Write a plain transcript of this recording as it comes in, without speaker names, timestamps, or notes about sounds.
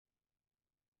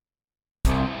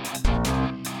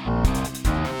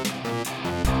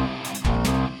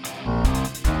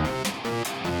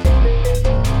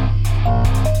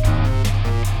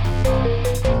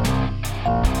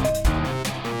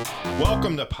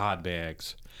to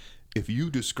Podbags. If you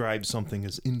describe something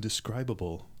as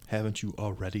indescribable, haven't you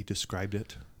already described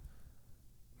it?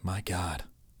 My God.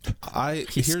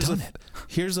 Here's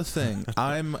the thing.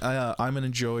 I'm an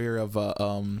enjoyer of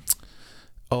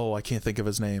I can't think of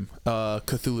his name.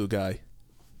 Cthulhu guy.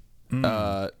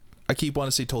 I keep wanting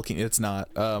to say Tolkien. It's not.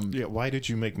 Yeah. Why did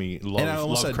you make me love? And I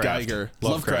almost said Lovecraft? Geiger.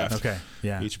 Lovecraft. Okay.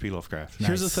 Yeah. H.P. Lovecraft. Nice.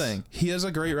 Here's the thing. He is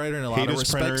a great writer in a lot Hate of his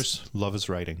respects. printers, love his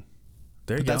writing.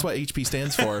 There you That's go. what HP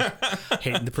stands for.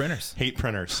 Hating the printers. Hate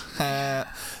printers.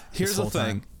 Here's the whole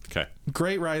thing. time. Okay.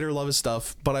 Great writer, love his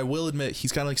stuff, but I will admit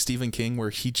he's kind of like Stephen King, where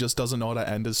he just doesn't know how to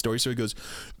end his story. So he goes,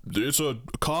 "It's a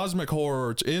cosmic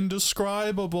horror. It's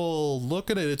indescribable. Look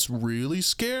at it. It's really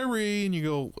scary." And you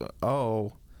go,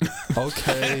 "Oh,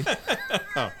 okay."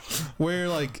 Where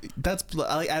like that's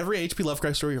like every H.P.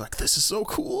 Lovecraft story, you're like, "This is so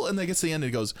cool," and then it gets to the end, and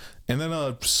it goes, "And then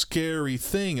a scary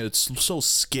thing. And it's so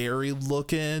scary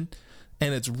looking."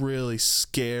 And it's really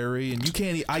scary, and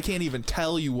I can't even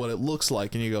tell you what it looks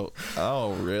like. And you go,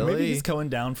 "Oh, really?" Maybe he's going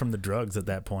down from the drugs at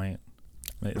that point.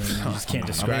 You just can't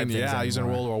describe things yeah, he's in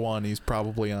anymore. World War One. He's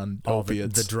probably on Oh,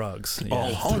 opiates. the drugs. Oh,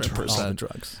 Yeah. 100%. All the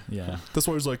drugs. Yeah. That's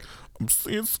why he's like, "I'm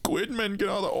seeing squid men get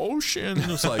out of the ocean."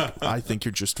 And it's like, I think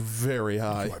you're just very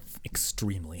high. You are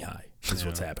extremely high. Is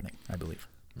what's happening, I believe.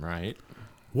 Right.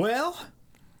 Well,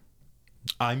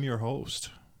 I'm your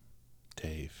host,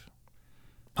 Dave.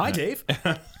 hi, Dave.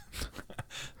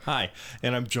 Hi.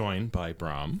 And I'm joined by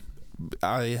Brom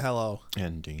Hello.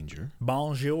 and Danger.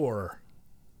 Bonjour.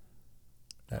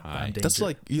 Hi. I'm That's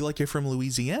Danger. like you're from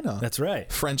Louisiana. That's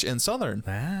right. French and Southern.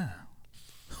 Ah,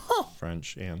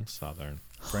 French and Southern.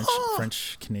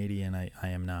 French Canadian. I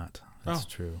am not. That's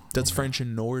true. That's French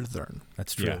and Northern.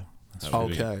 That's true. Yeah. That's That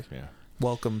would be- Okay. Yeah.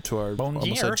 Welcome to our Bonjour.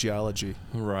 almost said geology.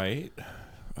 Right.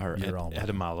 Our You're all welcome.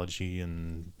 etymology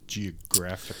and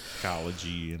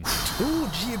geographicology and Ooh,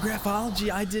 geographology.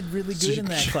 I did really good in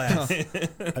that class.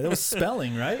 That was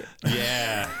spelling, right?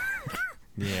 yeah.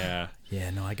 Yeah. Yeah,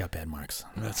 no, I got bad marks.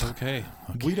 That's okay.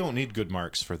 We don't need good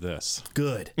marks for this.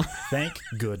 Good. Thank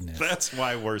goodness. That's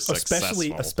why we're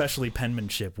successful. Especially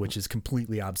penmanship, which is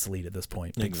completely obsolete at this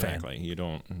point. Big Exactly. You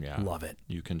don't. Yeah. fan. Love it.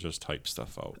 You can just type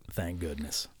stuff out. Thank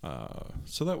goodness.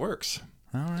 So that works.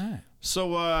 All right.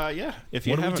 So, yeah, if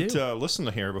you What do we haven't do? listened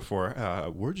to here before,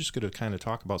 we're just going to kind of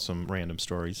talk about some random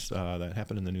stories that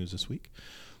happened in the news this week.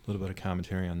 A little bit of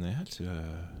commentary on that.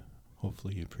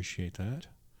 Hopefully you appreciate that.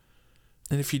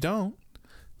 And if you don't,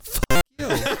 fuck you.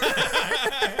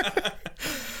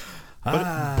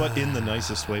 But in the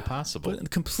nicest way possible. But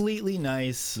completely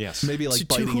nice. Yes. Maybe like to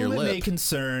biting whom your it may lip.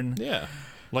 concern. Yeah.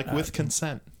 Like with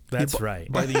consent. That's right.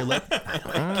 Biting your lip.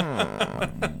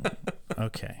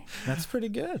 Okay. That's pretty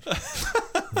good.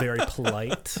 Very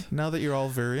polite. Now that you're all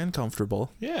very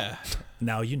uncomfortable. Yeah.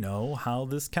 Now you know how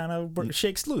this kind of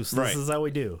shakes loose. Right. This is how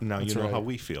we do. Now That's you know right. how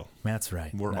we feel. That's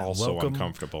right. We're Now, also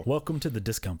uncomfortable. Welcome to the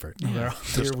discomfort.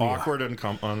 Just Here we are. awkward and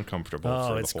uncomfortable Oh,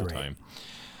 for it's the whole great. time.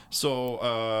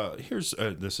 So here's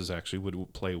this is actually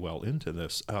would play well into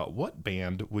this. What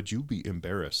band would you be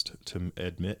embarrassed to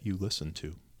admit you listen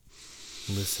to?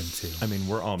 Listen to. I mean,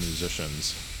 we're all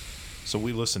musicians, so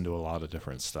we listen to a lot of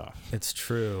different stuff. It's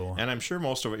true. And I'm sure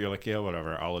most of it you're like, yeah,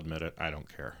 whatever, I'll admit it, I don't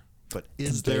care. But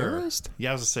is Embarrassed? there? Yeah,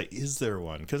 I was gonna say, is there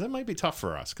one? Because that might be tough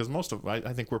for us. Because most of I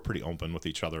think we're pretty open with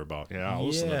each other about, I'll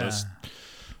listen to this.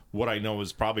 What I know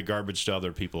is probably garbage to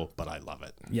other people, but I love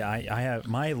it. Yeah, I have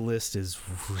my list is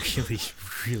really,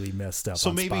 really messed up.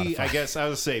 So on maybe Spotify. I guess I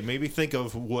would say maybe think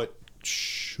of what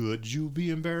should you be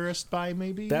embarrassed by?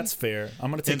 Maybe That's fair. I'm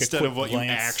gonna take instead a quick of what glance.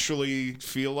 you actually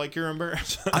feel like you're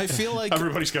embarrassed. I feel like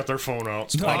Everybody's got their phone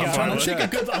out. I want check.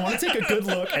 to take a good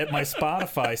look at my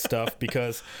Spotify stuff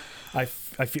because I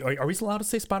feel. Are we allowed to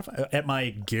say Spotify at my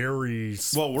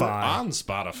Gary's? Well, we're on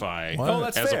Spotify Oh,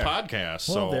 that's as fair. a podcast,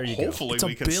 Well, so there you go. hopefully it's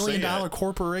we a can say billion-dollar it.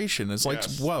 corporation. It's like,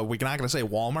 Yes. whoa, we're not going to say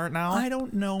Walmart now? I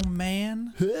don't know,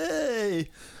 man. Hey,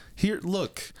 here,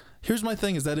 look. Here's my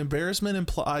thing: is that embarrassment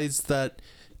implies that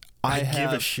I give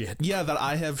have a shit. Yeah, that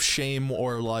I have shame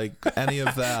or like any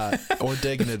of that or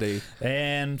dignity.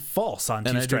 And false on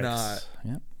And two I do strikes. not.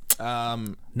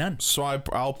 Yep. None. So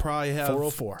I'll probably have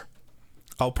 404.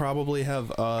 I'll probably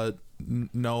have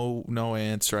no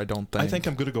answer. I don't think. I think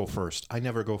I'm going to go first. I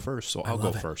never go first, so I'll go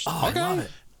love it. first. Oh, I love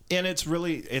it. And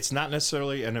it's not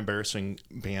necessarily an embarrassing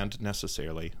band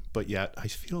necessarily, but yet I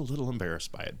feel a little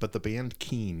embarrassed by it. But the band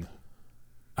Keen,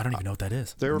 I don't even know what that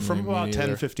is. they were from Me about 10,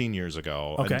 neither. 15 years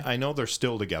ago. Okay. And I know they're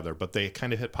still together, but they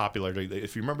kind of hit popularity.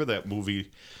 If you remember that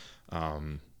movie,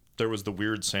 there was the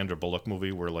weird Sandra Bullock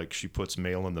movie where like she puts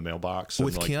mail in the mailbox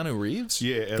With and, like, Keanu Reeves?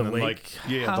 Yeah, and The then lake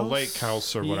the house? lake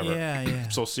house or whatever. Yeah.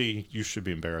 So see, you should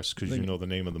be embarrassed because you know the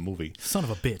name of the movie. Son of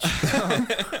a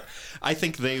bitch. I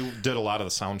think they did a lot of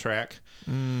the soundtrack.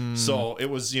 So it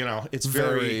was, it's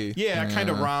very kind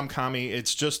of rom-com-y.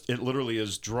 It literally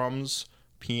is drums,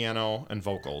 piano, and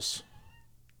vocals.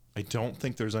 I don't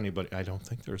think there's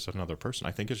another person.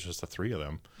 I think it's just the three of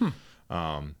them.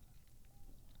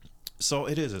 So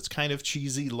it's kind of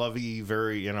cheesy, lovey,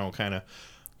 very, kind of,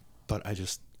 but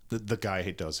the guy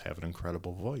does have an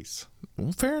incredible voice.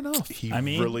 Well, fair enough.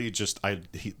 Really just, I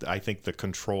think the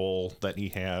control that he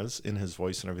has in his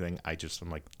voice and everything, I'm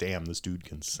like, damn, this dude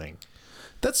can sing.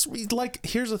 That's like,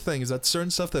 here's the thing, is that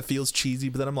certain stuff that feels cheesy,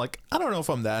 but then I'm like, I don't know if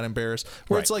I'm that embarrassed.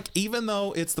 Where it's like, even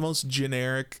though it's the most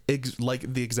generic,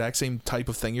 like the exact same type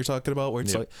of thing you're talking about, where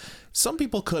it's like, some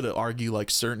people could argue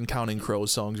like certain Counting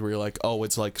Crows songs where you're like, oh,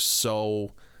 it's like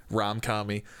so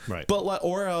rom-com-y. Right. But like,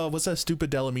 or what's that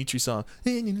stupid Delamitri song?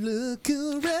 And you look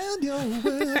around your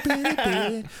world,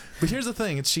 baby. But here's the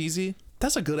thing, it's cheesy.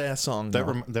 That's a good ass song.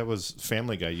 That was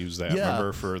Family Guy used that. Yeah.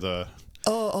 Remember for the.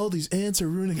 Oh, all these ants are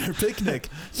ruining our picnic.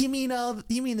 You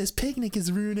mean this picnic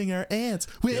is ruining our ants?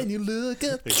 When you look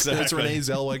up, Exactly. That's Renee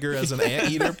Zellweger as an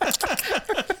anteater.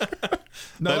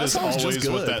 No, that is song's always just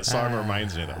what good. that song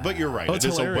reminds me of. But you're right. Oh, It it's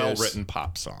is a hilarious. well-written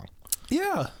pop song.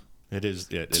 Yeah. It is.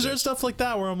 So there's stuff like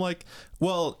that where I'm like,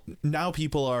 well, now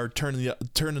people are turning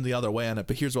the other way on it.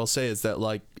 But here's what I'll say is that,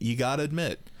 like, you gotta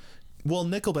admit, well,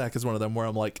 Nickelback is one of them where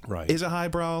I'm like, Right. Is it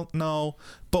highbrow? No.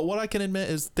 But what I can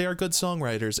admit is they are good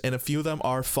songwriters, and a few of them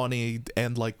are funny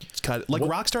and like kind of, like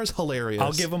Rockstar's hilarious.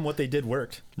 I'll give them what they did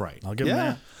worked. Right. I'll give them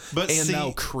that. But and see,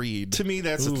 now Creed. To me,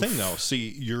 that's the thing, though. See,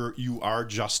 you are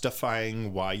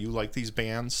justifying why you like these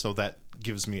bands, so that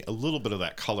gives me a little bit of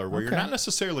that color where you're not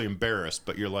necessarily embarrassed,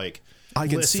 but you're like, I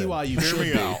can Listen, see why you hear should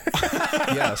me be. out.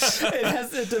 Yes.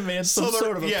 It demands some So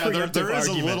sort of a preemptive there is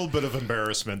argument. a little bit of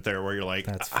embarrassment there where you're like,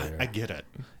 That's fair. I get it.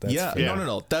 Yeah, fair.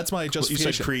 no. That's my You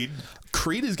justification. said Creed.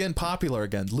 Creed is getting popular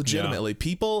again, legitimately.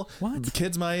 People,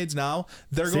 kids my age now,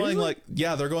 they're going like,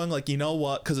 you know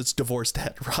what? Because it's divorced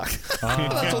dad rock.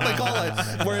 That's what they call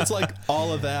it. Where it's like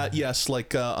all of that. Yes,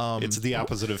 like It's the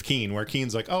opposite of Keen, where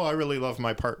Keen's like, oh, I really love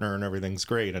my partner and everything's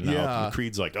great, and now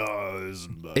Creed's like, oh,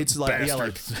 it's like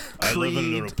bastard. I live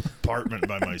in an apartment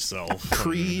by myself.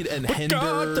 Creed and Hinder,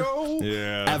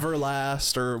 Yeah.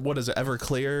 Everlast, or what is it?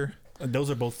 Everclear.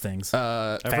 Those are both things.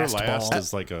 Everlast Fastball.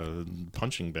 is like a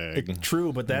punching bag.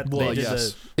 True, but that Well, they did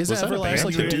yes. the. Isn't Was that a Everlast band?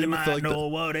 like the You dude might with like know the,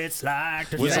 what it's like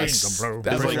to Was sing, bro.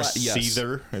 There's like a Everlast, yes.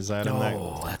 Seether. Is that in there?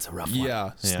 Oh, that's a rough one.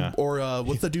 yeah. Or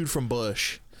what's the dude from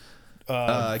Bush?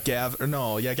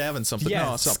 Gavin something. Yeah,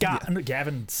 no, something. Scott. No,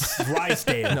 Gavin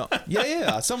Rysdale. No,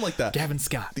 yeah, something like that. Gavin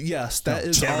Scott. Yes, that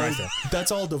is Gavin all. Rysdale.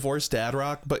 That's all divorced dad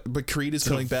rock. But Creed is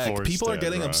coming back. Divorced People are dad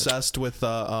getting rock. obsessed with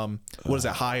what is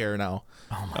it? Higher now.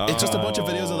 It's just a bunch of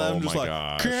videos of them just my like,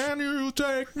 gosh. can you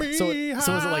take me? So is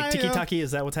it like Tiki higher?" Taki?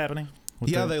 Is that what's happening?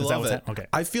 Yeah, they is that love what's it. Okay.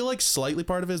 I feel like slightly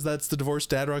part of it is that's the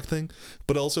divorced dad rock thing,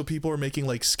 but also people are making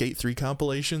like Skate 3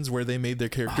 compilations where they made their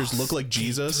characters look like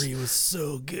Jesus. 3 was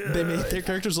so good. They made their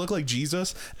characters look like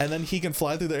Jesus, and then he can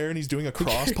fly through the air and he's doing a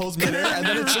cross pose midair, and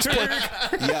then it's just like,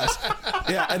 yes,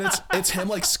 yeah, and it's him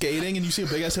like skating, and you see a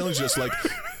big ass hill, and he's just like,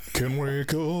 can we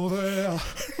go there?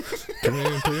 Can we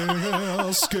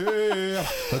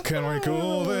skate? Can we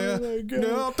go there?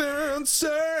 Nothing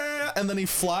say. And then he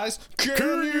flies.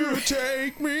 Can you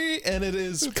take me? And it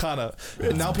is kind of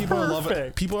now people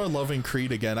are loving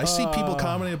Creed again. I see people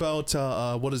commenting about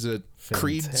what is it?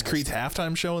 Creed's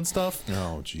halftime show and stuff.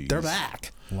 Oh, geez. They're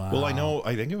back. Wow. Well,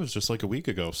 I think it was just like a week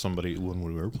ago, somebody, when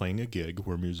we were playing a gig,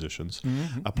 we're musicians,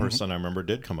 a person I remember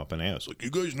did come up and ask, like, you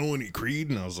guys know any Creed?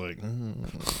 And I was like,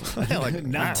 Like,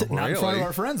 not in front of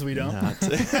our friends, we don't. Yeah,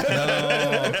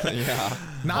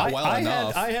 not well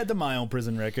enough. I had the My Own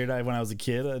Prison record when I was a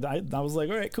kid. I was like,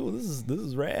 all right, cool, this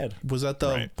is rad. Was that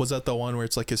the one where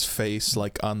it's like his face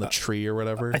like on the tree or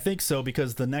whatever? I think so,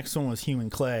 because the next one was Human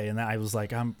Clay, and I was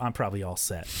like, I'm probably all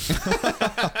set.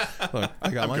 Look, I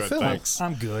got my good, fill. thanks.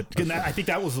 I'm good. I think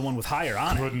that was the one with Higher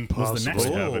on it. Couldn't Was the next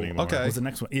possibly one. have any more. okay. Was the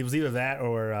next one? It was either that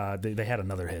or they had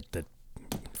another hit that.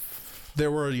 There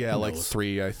were like knows?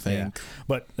 3, I think. Yeah.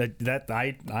 But that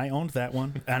I owned that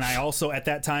one, and I also at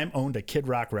that time owned a Kid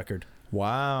Rock record.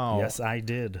 Wow. Yes, I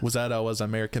did. Was that was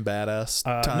American Badass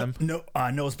time? No,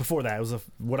 it was before that. It was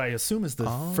what I assume is the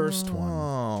first one.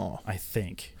 Oh, I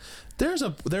think there's He's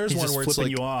one just where it's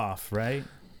flipping like. you off, right?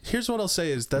 Here's what I'll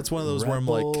say is that's one of those where I'm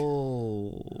like,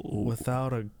 Rebel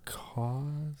without a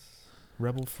cause.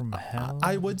 Rebel from Hell.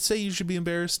 I would say you should be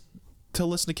embarrassed to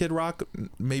listen to Kid Rock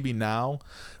maybe now,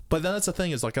 but then that's the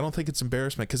thing is like I don't think it's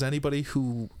embarrassment because anybody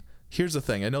who here's the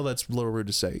thing, I know that's a little rude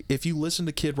to say, if you listen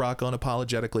to Kid Rock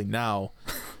unapologetically now,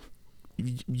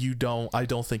 I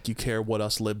don't think you care what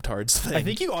us libtards think. I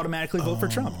think you automatically vote for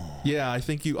Trump. Yeah, I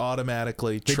think you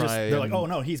automatically They're like, oh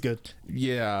no, he's good.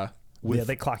 Yeah. Yeah,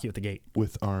 they clock you at the gate.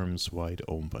 With Arms Wide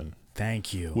Open.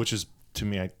 Thank you. Which is, to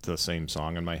me, the same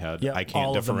song in my head. Yep, I can't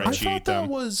all of them. differentiate I thought that them.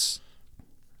 was...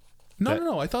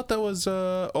 No. I thought that was...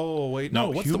 oh, wait. No,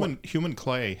 what's Human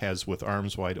Clay has With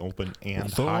Arms Wide Open and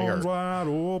With Higher. Arms Wide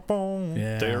Open.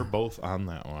 Yeah. They're both on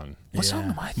that one. What song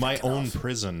am I My thinking Own of?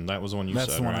 Prison. That was the one you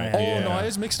That's said, the one right? I had. Oh, no, I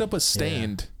was mixed up with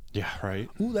Stained. Yeah, right.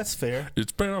 Ooh, that's fair.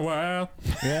 It's been a while.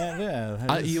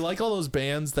 Yeah. You like all those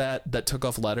bands that took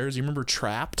off letters? You remember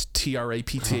Trapped?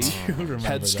 T-R-A-P-T?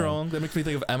 Headstrong? That makes me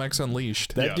think of MX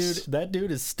Unleashed. That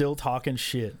dude is still talking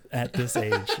shit at this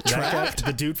age. That guy,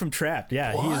 the dude from Trapped.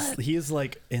 Yeah, he is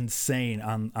like insane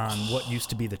on what used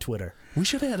to be the Twitter. We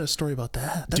should have had a story about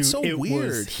that. That's Dude, so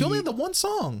weird. He only had the one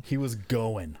song. He was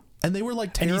going. And they were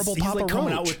like And terrible he's Papa like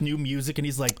coming out Roach. with new music, and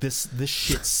he's like, this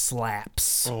shit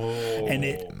slaps. And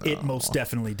it most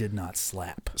definitely did not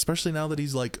slap. Especially now that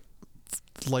he's like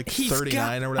He's 39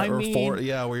 got- or whatever, I or mean, 40.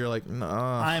 Yeah, where you're like,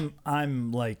 nah.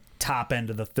 I'm like top end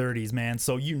of the 30s, man.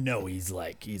 So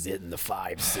he's hitting the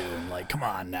 5 soon. Like, come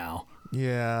on now.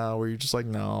 Yeah, where you're just like,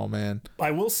 no, man.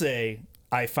 I will say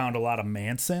I found a lot of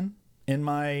Manson in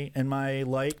my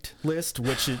liked list,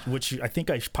 which I think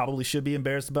I probably should be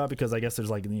embarrassed about because I guess there's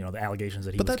like the allegations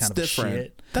that he But was that's kind of different.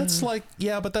 shit. That's like,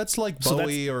 yeah, but that's like So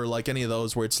Bowie or like any of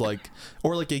those where it's like,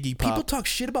 or like Iggy Pop. People talk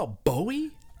shit about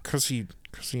Bowie. Because he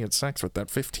had sex with that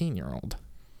 15-year-old.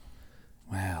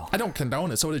 Wow. I don't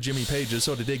condone it. So did Jimmy Page.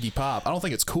 So did Iggy Pop. I don't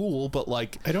think it's cool, but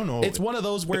like, I don't know. It's one of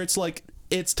those where it's like,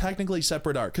 it's technically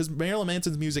separate art because Marilyn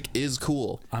Manson's music is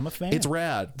cool. I'm a fan. It's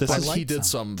rad. But he did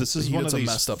some. This is he one did of some these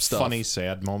messed up stuff. funny,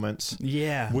 sad moments.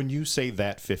 Yeah. When you say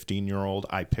that 15-year-old,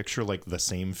 I picture like the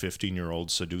same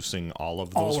 15-year-old seducing all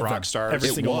of those All of rock them. stars. Every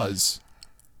It single one. was.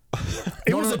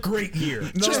 It was a great year.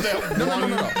 Just that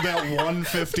one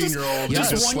 15-year-old Just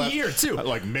just one slept, year, too.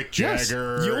 like Mick Yes.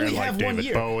 Jagger You only and like have 1 David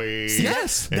year. Bowie.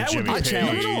 Yes. and that would Jimmy be a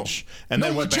challenge. Page, and No,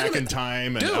 then went back in legitimate.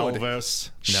 time and Dude, Elvis.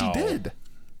 She No. did.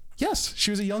 Yes, she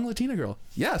was a young Latina girl.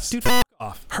 Yes, Dude, f-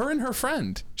 off. her and her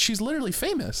friend. She's literally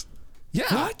famous.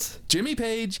 Yeah. What? Jimmy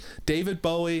Page, David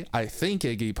Bowie, I think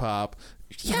Iggy Pop.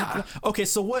 Yeah. Okay,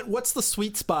 so what's the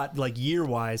sweet spot like year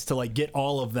wise to like get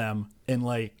all of them in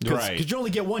like because Right. you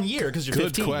only get 1 year because you're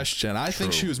Good 15. question. I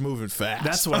think she was moving fast.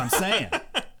 That's what I'm saying.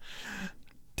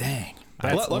 Dang.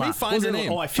 Let me find her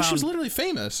name. Oh, I She found was literally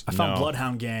famous. I found No.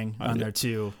 Bloodhound Gang on there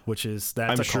too, which is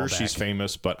that's I'm a sure callback. she's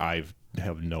famous, but I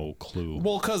have no clue.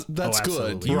 Well, because that's good.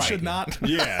 absolutely. You Right. should not.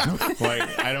 Yeah,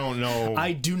 like I don't know.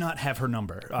 I do not have her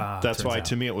number. That's turns why out.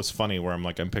 to me it was funny where I'm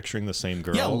like I'm picturing the same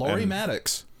girl. Yeah, Laurie and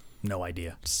Maddox No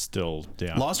idea. Still,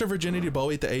 yeah. lost her virginity to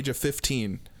Bowie at the age of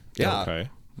 15. Yeah. Okay.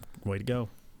 Way to go.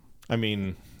 I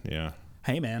mean, yeah.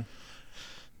 Hey man,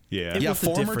 Yeah. It Yeah, was a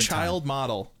former different child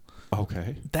model.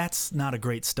 Okay. that's not a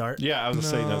great start. Yeah, I was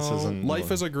saying this isn't Life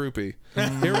as a groupie.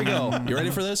 Here we go. You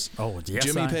ready for this? Oh, yes,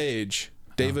 Jimmy I- Page,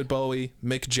 David Bowie,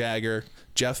 Mick Jagger,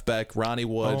 Jeff Beck, Ronnie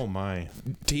Wood, Oh my.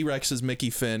 T-Rex's Mickey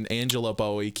Finn, Angela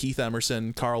Bowie, Keith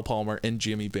Emerson, Carl Palmer, and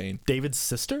Jimmy Bain. David's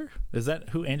sister? Is that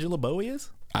who Angela Bowie is?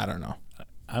 I don't know.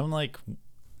 I'm like,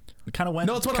 kind of went.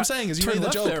 No, that's what I'm saying. Is you turned made the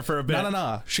left joke there for a bit.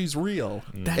 No. She's real.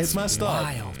 That's It's messed up.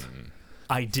 wild.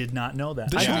 I did not know that.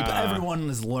 This I should hope be- everyone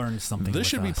has learned something. This with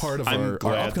should be us. part of I'm our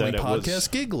glad upcoming that it was-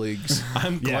 podcast, Gig Leagues.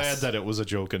 I'm glad Yes. that it was a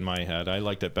joke in my head. I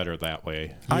liked it better that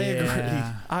way. I agree.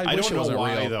 Yeah. I I wish don't it know wasn't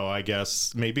why real. though. I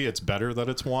guess maybe it's better that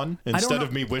it's one instead know.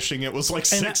 of me wishing it was like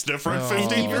And six different and even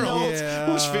 15-year-olds,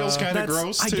 though- which feels kind of That's-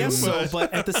 gross I too. guess so,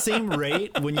 but at the same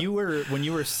rate, when you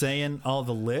were saying all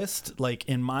the list, like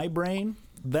in my brain,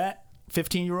 that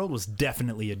 15-year-old was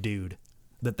definitely a dude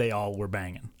that they all were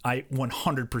banging. I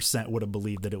 100% would have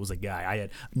believed that it was a guy. I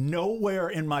had nowhere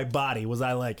in my body was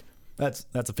I like, that's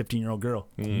a 15-year-old girl.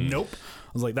 Nope. I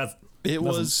was like, that's a It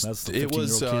was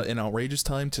 15-year-old kid. an outrageous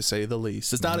time to say the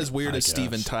least. It's not as weird I as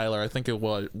Steven guess. Tyler. I think it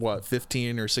was what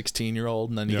 15 or 16-year-old,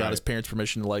 and then he got Right. his parents'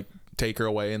 permission to like take her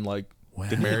away and like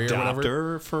marry her or Adopt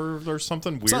whatever. her or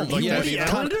something weird Something like like that. that. Lee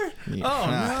Yeah. Allender?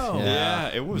 Oh no. Yeah,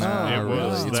 it was. Nah, it was.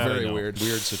 really. It's that, very I know. weird.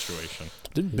 Weird situation.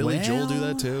 Didn't Billy Joel do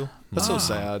that too? That's so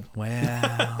sad.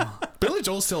 Wow. Billy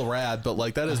Joel's still rad, but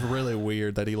like that is really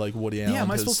weird that he like Woody Allen. Yeah,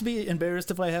 am I has- supposed to be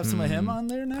embarrassed if I have some of him on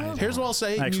there now? Here's what I'll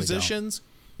say: I actually musicians,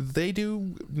 they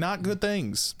do not good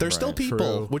things. They're still Right. people,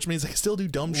 True. which means they still do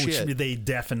dumb shit. They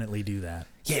definitely do that.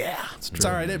 Yeah, it's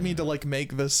all right. I didn't mean to like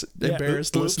make this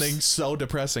embarrassed oops. listening so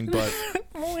depressing, but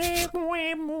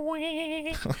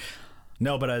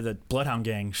No, but the Bloodhound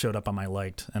Gang showed up on my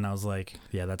liked, and I was like,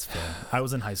 yeah, that's fair. I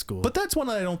was in high school. But that's one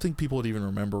that I don't think people would even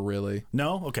remember, really.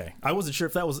 No? Okay. I wasn't sure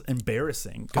if that was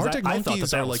embarrassing. Because Arctic I thought Monkeys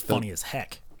that are was like funny as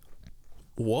heck.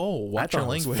 Whoa, watch I your thought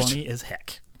language. it was funny as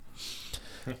heck.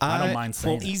 I don't mind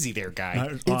saying Well, easy there, guy.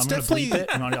 I'm definitely- gonna bleep it.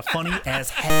 I'm gonna funny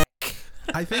as heck.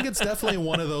 I think it's definitely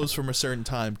one of those from a certain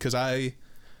time, because I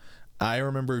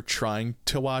remember trying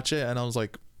to watch it and I was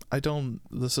like,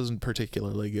 this isn't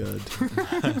particularly good.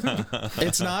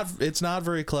 It's not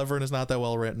very clever and it's not that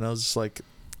well written. I was just like,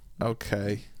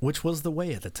 okay. Which was the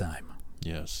way at the time.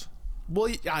 Yes.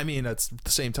 Well, I mean, it's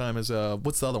the same time as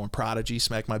what's the other one? Prodigy,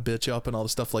 Smack My Bitch Up, and all the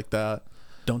stuff like that.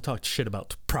 Don't talk shit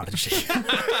about Prodigy.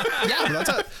 Yeah,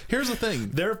 but here's the thing.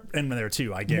 They're in there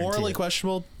too, I guarantee. Morally it.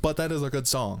 questionable, but that is a good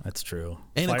song. That's true.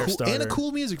 And Firestarter. a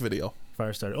cool music video.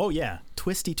 Firestarter. Oh yeah,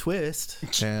 Twisty Twist.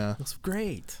 Yeah. That's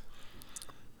great.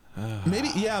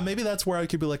 Maybe that's where I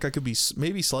could be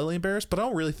maybe slightly embarrassed, but I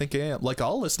don't really think I am. Like,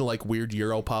 I'll listen to like weird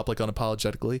Euro pop like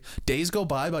unapologetically. Days Go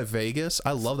By Vegas.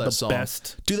 I love that song.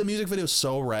 Best. Dude, the music video is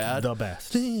so rad. The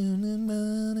best.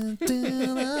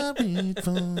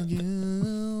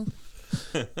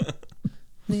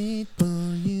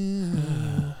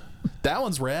 That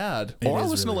one's rad. It Or I'll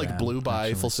is listen really to like rad, Blue by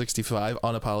actually. Full 65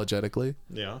 unapologetically.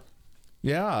 Yeah.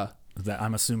 Yeah. That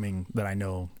I'm assuming that I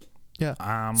know. Yeah.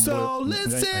 So blue-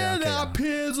 listen yeah, okay, up,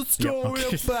 here's a story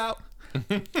okay. about.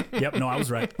 Yep. No, I was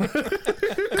right.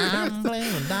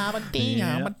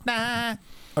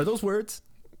 Are those words?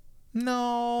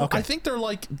 No, Okay. I think they're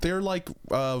like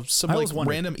some I like was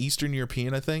wondering. random Eastern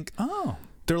European. I think Oh.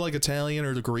 they're like Italian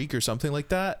or the Greek or something like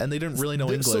that, and they didn't really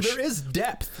know English. So there is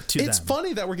depth to It's them.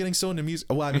 funny that we're getting so into music.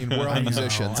 Well, I mean, we're all know.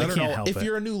 musicians. I I don't can't know help if it.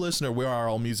 you're a new listener. We are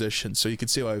all musicians, so you can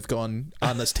see why I've gone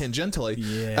on this tangentially.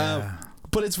 Yeah.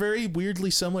 But it's very weirdly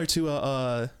similar to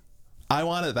 "I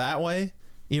Want It That Way."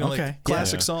 You know, Okay, like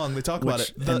classic yeah. song. They talk about Which,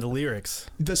 it. and the lyrics.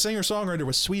 The singer-songwriter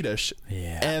was Swedish,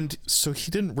 Yeah. and so he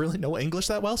didn't really know English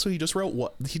that well, so he just wrote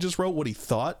what he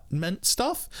thought meant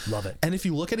stuff. Love it. And if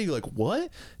you look at it, you're like, what?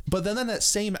 But then on that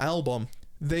same album,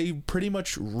 they pretty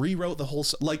much rewrote the whole,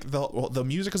 like the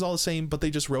music is all the same, but they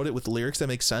just wrote it with lyrics that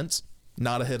make sense.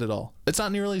 Not a hit at all. It's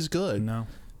not nearly as good. No.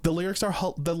 The lyrics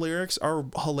are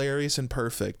hilarious and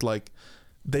perfect. Like,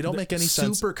 they don't make any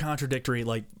sense. Super contradictory,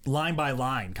 like line by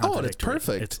line. Oh, and it's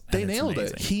contradictory. perfect. And They it's nailed it.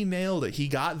 amazing. He nailed it. He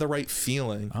got the right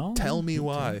feeling. Oh, Tell me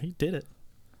why. He did it.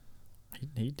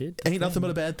 He did. Ain't nothing but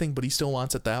a bad thing, but he still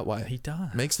wants it that way. He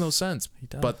does. Makes no sense. He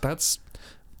does. But that's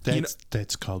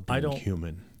That's called I being don't-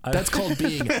 human. that's called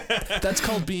being. That's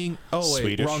called being. Oh wait,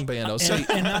 Swedish. wrong band. See,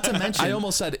 and not to mention, I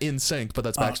almost said In Sync, but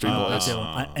that's Backstreet Boys.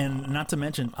 and not to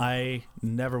mention, I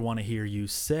never want to hear you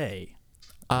say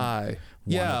I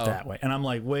want it that way. And I'm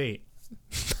like, wait,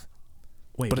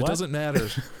 but what? it doesn't matter.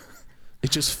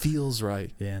 It just feels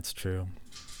right. Yeah, it's true.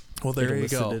 Well, there It you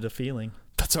go. elicited a feeling.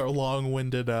 That's our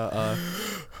long-winded.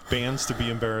 Bands to be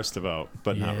embarrassed about,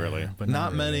 but not Yeah, really. but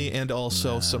Not really. many, and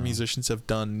also some musicians have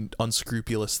done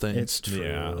unscrupulous things. It's true.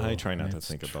 Yeah, I try not to It's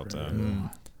think about true. that.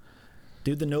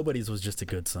 Dude, the Nobodies was just a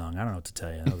good song. I don't know what to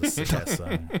tell you. That was a sick ass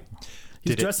song. He's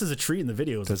Did it- dressed as a tree in the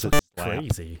video. It was does it fucking slap?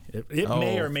 crazy. It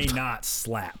may Oh. or may not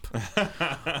slap. But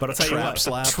I'll tell you Trap what,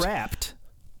 slapped. trapped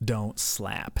don't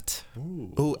slapped.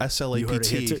 Ooh, You heard it SLAPT.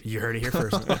 here, you heard it here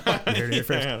first. You heard it here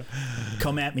first.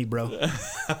 Come at me, bro.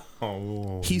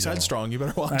 Oh, He's headstrong. You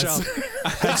better watch That's-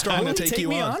 out. Headstrong Will to he take you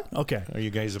me on. Okay. are you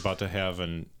guys about to have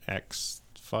an X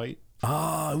fight?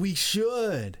 Oh, we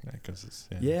should. Because it's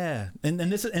Yeah, and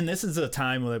this is a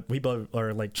time where people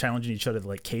are like challenging each other to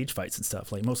like cage fights and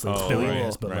stuff. Like mostly Oh,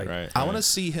 billionaires, right, but right, like right, I want to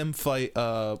see him fight.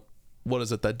 What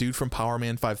is it? That dude from Power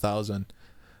Man 5000,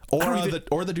 or don't even-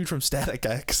 the dude from Static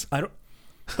X. I don't.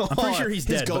 I'm pretty sure he's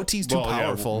His dead. but- goatee's too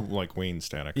powerful. like Wayne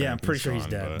Static. Yeah, I'm pretty sure he's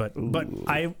gone, dead. But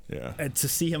I Yeah. to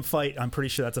see him fight, I'm pretty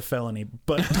sure that's a felony.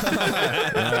 But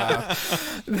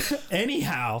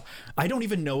anyhow, I don't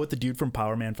even know what the dude from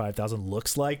Power Man 5000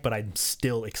 looks like, but I'm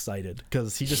still excited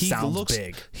because he just sounds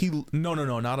big. No,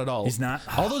 not at all. He's not?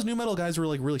 All those new metal guys were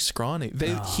like really scrawny.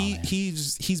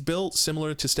 He's built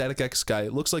similar to Static X guy.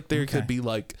 It looks like there could be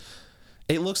like.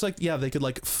 It looks like they could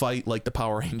like fight like the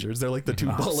Power Rangers. They're like the two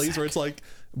bullies where it's like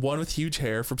one with huge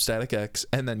hair from Static X,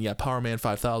 and then Power Man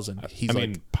 5000. I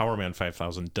mean, Power Man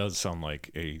 5000 does sound like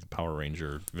a Power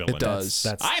Ranger villain. It does.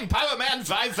 That's I'm Power Man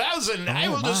 5000. I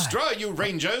will my. destroy you,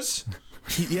 Rangers.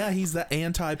 he's the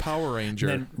anti Power Ranger.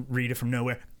 and then Rita from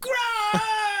nowhere. Grow.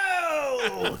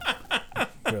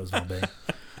 Grows real big.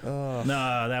 No,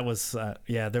 that was there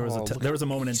was there was a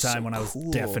moment in time when I was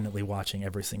definitely watching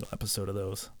every single episode of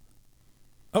those.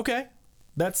 Okay,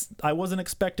 I wasn't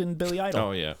expecting Billy Idol.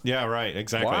 Oh yeah, yeah, right,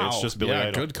 exactly. It's just Billy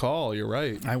Idol. Good call. You're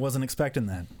right. I wasn't expecting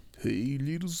that. Hey,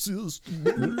 little sister,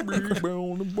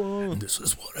 on the barn. This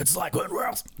is what it's like when we're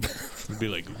out. It'd be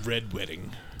like Red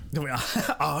Wedding.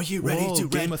 Are you ready Whoa, to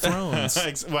Game of Thrones.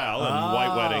 Well, and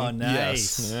White Wedding.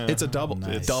 Nice. Yes, Yeah. it's a double.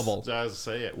 Nice. Double. I was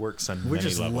say it works on We're many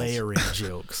just levels. layering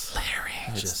jokes.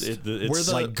 It's, Just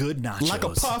it's like good nachos. Like a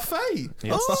parfait.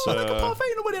 It's, like a parfait.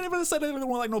 Nobody ever said anything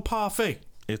like no parfait.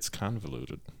 it's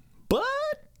convoluted. But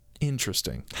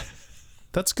Interesting.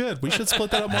 That's good. We should split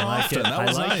that up more often. That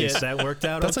was I like nice. it. That worked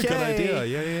out That's okay. a good idea.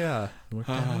 Yeah. Worked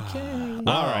out okay.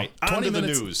 All right, on 20 to the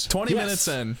minutes, news. 20 Yes. minutes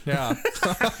in. Yeah.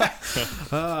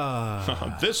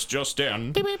 This just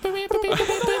in.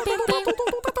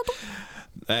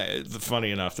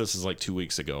 Funny enough, this is like 2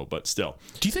 weeks ago, but still.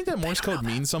 Do you think that Morse code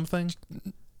means something?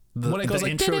 The, When it goes the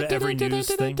like intro to every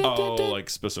news thing. Oh, like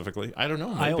specifically? I don't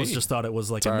know. I might always be. just thought it was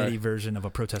like Sorry. a MIDI version of a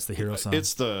Protest the Hero song.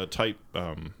 It's the type,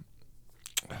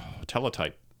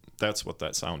 teletype. That's what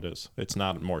that sound is. It's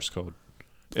not Morse code.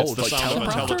 It's the like sound of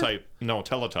a teleprompter? teletype. No,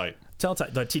 teletype.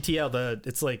 Teletype, the TTL.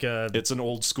 It's like a. It's an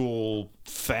old school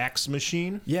fax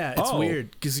machine. Yeah, it's Oh.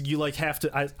 weird because you like have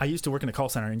to. I used to work in a call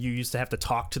center, and you used to have to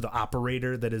talk to the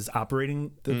operator that is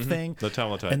operating the thing, The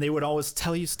teletype. and they would always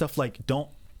tell you stuff like, "Don't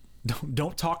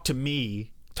talk to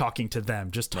me." Talking to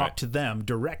them, just talk Right. to them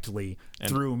directly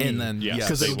through me, and then, Yes,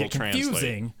 because they it'll will get translate.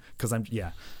 confusing. Because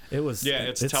it was Yeah,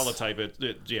 it's teletype.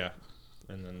 Yeah.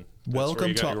 And then that's where Welcome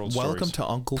you got your old to stories.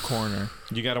 Uncle Corner.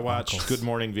 You got to watch Good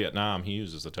Morning Vietnam. He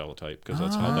uses the teletype because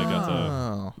that's how they got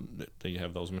Oh. They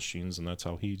have those machines, and that's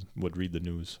how he would read the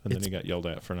news. And then he got yelled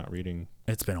at for not reading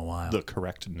It's been a while. the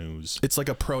correct news. It's like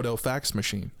a proto fax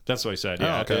machine. That's what I said.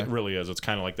 Yeah, okay. it really is. It's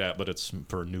kind of like that, but it's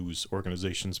for news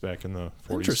organizations back in the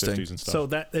 40s, Interesting. 50s, and stuff. So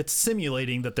that it's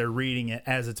simulating that they're reading it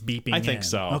as it's beeping. I think in.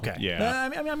 so, Okay. yeah.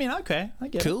 I mean, okay. I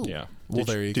get it. Cool. yeah. Well,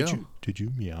 there you go. Did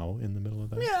you meow in the middle of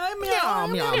that? Yeah,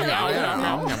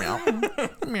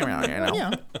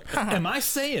 meow. Am I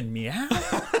saying meow?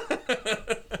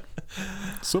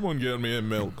 Someone get me a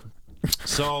milk.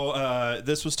 So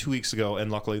this was 2 weeks ago,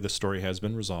 and luckily the story has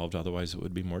been resolved. Otherwise, it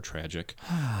would be more tragic.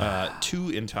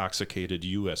 2 intoxicated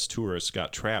U.S. tourists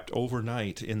got trapped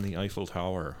overnight in the Eiffel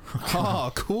Tower.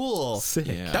 Oh, cool. Sick.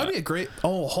 Yeah. That would be a great.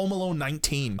 Oh, Home Alone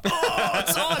 19.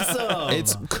 That's awesome.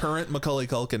 It's current Macaulay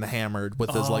Culkin hammered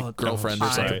with his like girlfriend or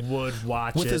I something. would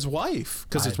watch With it. his wife,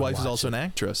 because his I'd wife is watch also an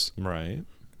actress. Right.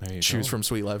 There you She was go. from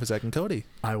Sweet Life of Zack and Cody.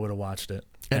 I would have watched it.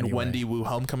 And Anyway, Wendy Wu,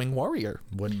 Homecoming Warrior.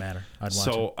 wouldn't matter. I'd watch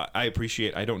it. So I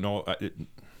appreciate. I don't know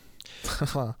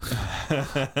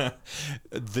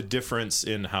the difference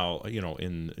in how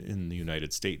in the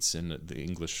United States in the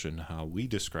English and how we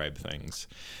describe things.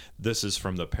 This is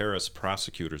from the Paris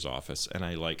prosecutor's office, and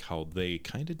I like how they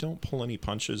kind of don't pull any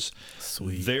punches.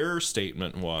 Sweet. Their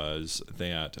statement was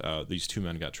that these 2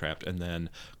 men got trapped and then,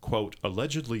 quote,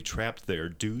 allegedly trapped there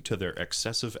due to their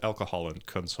excessive alcohol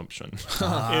consumption.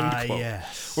 End quote.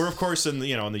 Yes. Or of course in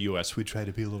the in the U.S. we try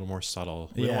to be a little more subtle.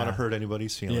 We don't Yeah. want to hurt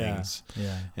anybody's feelings.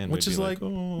 Yeah. And Which we'd is be like, oh.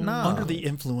 nah. Under the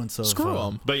influence of Screw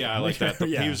them. But yeah, I like that.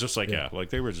 Yeah. He was just like, yeah,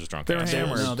 like they were just drunk. They were assholes.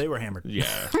 hammered. No, they were hammered. Yeah.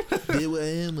 They were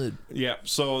hammered. Yeah.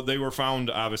 So they were found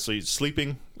obviously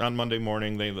sleeping on Monday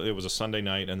morning. It was a Sunday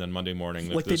night, and then Monday morning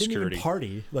Like the they didn't security. even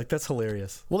party. Like that's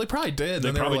hilarious. Well, they probably did.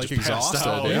 Then they were probably like just passed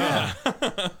exhausted. out.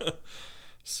 Yeah.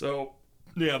 So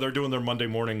yeah, they're doing their Monday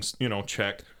mornings,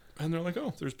 check, and they're like,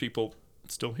 oh, there's people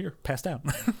still here. Passed out.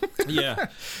 Yeah.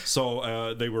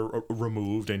 So they were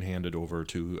removed and handed over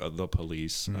to the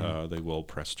police. They will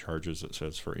press charges, it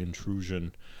says, for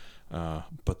intrusion.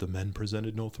 But the men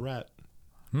presented no threat.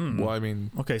 Well, I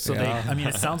mean, Okay, so Yeah.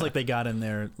 it sounds like they got in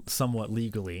there somewhat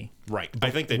legally. Right. I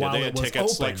think they did. while They it had was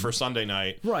tickets open. like for Sunday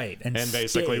night. Right. And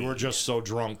basically stayed. were just so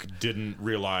drunk, didn't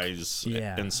realize,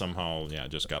 Yeah. and somehow,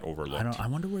 just got overlooked. I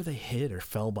wonder where they hid or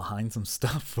fell behind some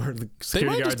stuff where the they security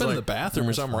might have just guards been in the like, bathroom or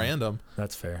 "That's something fine." random.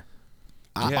 That's fair.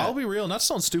 Yeah. I'll be real, not to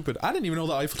sound stupid. I didn't even know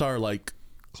the Eiffel Tower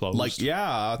Closed.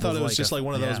 I thought Was it was like just a- like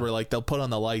one of those yeah. where like they'll put on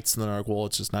the lights and then they're like, well,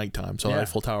 it's just nighttime, so Yeah.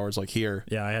 Eiffel Tower is like here.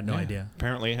 Yeah, I had no idea.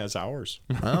 Apparently it has hours.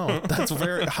 Oh, that's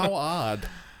very how odd.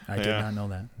 I did Yeah. not know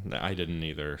that. I didn't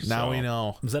either. Now so. we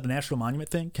know. Was that a national monument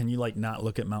thing? Can you not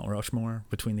look at Mount Rushmore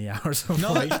between the hours of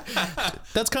No, light?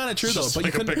 that's kind of true though. Just But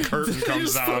like you a big couldn't. curtain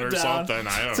comes Just down put or down. something.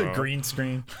 I don't It's know. a green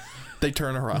screen. They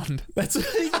turn around. That's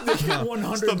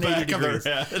 180 the back degrees. of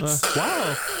their heads.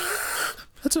 Wow,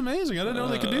 that's amazing. I didn't know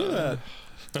they could do that.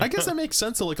 I guess that makes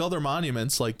sense to like other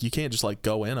monuments. Like you can't just like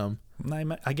go in them.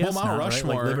 I guess Mount not, right?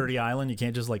 Rushmore- Like Liberty Island, you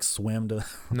can't just swim to.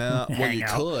 Nah, well hang you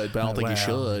out. could, but I don't think you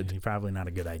Well, should. Probably not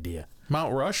a good idea.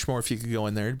 Mount Rushmore, if you could go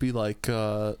in there, it'd be like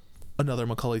another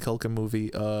Macaulay Culkin movie.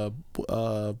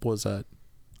 What was that?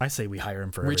 I say we hire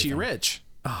him for Richie everything. Rich.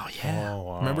 Oh yeah, Oh,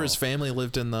 wow. Remember his family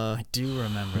lived in the. I do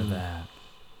remember that.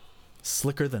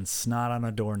 Slicker than snot on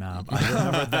a doorknob. I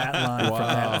remember that line from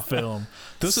that film.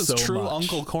 This is so true much.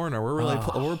 Uncle Corner. We're really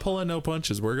we're pulling no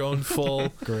punches. We're going full.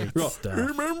 Great We're stuff.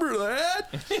 Remember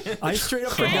that? I straight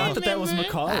up forgot that was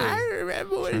Macaulay.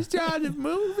 remember when he saw the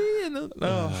movie. And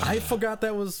I forgot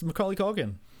that was Macaulay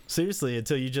Culkin. Seriously,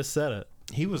 until you just said it.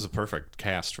 He was a perfect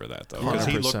cast for that, though, because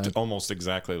he 100%. looked almost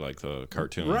exactly like the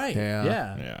cartoon. Right. Yeah.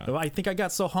 Yeah. I think I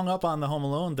got so hung up on the Home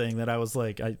Alone thing that I was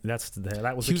like, that was he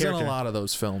the was in character. a lot of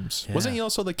those films. Yeah. Wasn't he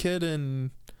also the kid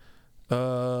in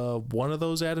one of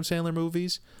those Adam Sandler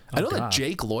movies? I know that God.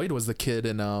 Jake Lloyd was the kid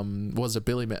in was it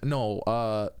Billy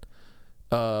No,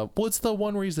 what's the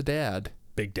one where he's the dad?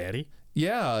 Big Daddy.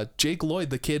 Yeah, Jake Lloyd,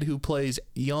 the kid who plays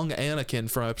young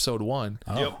Anakin from episode 1,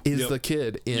 is the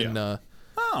kid in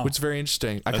which is very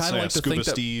interesting. I That's kind of like to Scuba think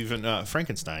that Steve and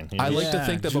Frankenstein. I like to Yeah,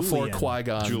 think that before Julian.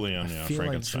 Qui-Gon Julian, I yeah, feel like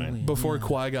Frankenstein. Julian. before Yeah.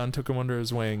 Qui-Gon took him under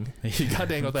his wing, he got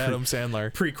dangled with Adam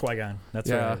Sandler. Pre Qui-Gon. That's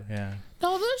Yeah. right. Yeah.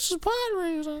 No, this is pod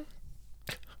reason.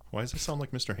 Why does it sound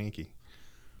like Mr. Hanky?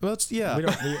 Well, that's yeah. We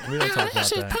don't talk about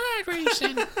that. pod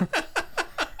racing.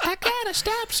 I gotta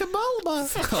stop some Bulba.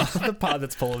 The pod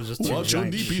that's full of just two What's your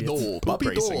giant shits. nippy Poop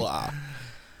racing.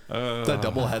 That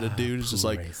double-headed dude is just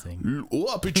like, Racing.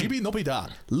 oh, pichibi no pita.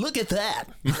 Look at that.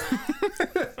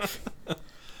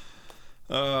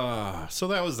 So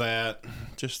that was that.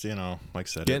 Just, like I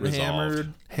said, Getting it resolved.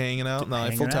 hammered, hanging out in the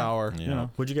Hanging Eiffel out. Tower. You know,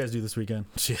 what'd you guys do this weekend?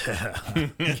 Yeah.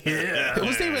 It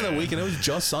wasn't even the weekend. It was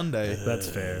just Sunday. That's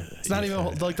fair. It's not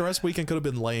even like the rest of the weekend could have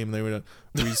been lame.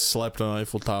 We slept on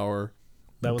Eiffel Tower.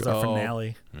 That was our Oh.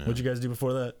 finale. What'd you guys do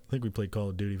before that? I think we played Call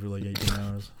of Duty for like 18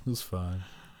 hours. It was fun.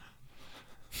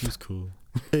 It was cool.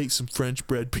 Ate some French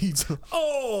bread pizza.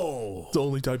 Oh! It's the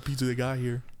only type of pizza they got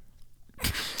here.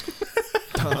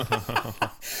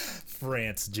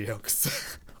 France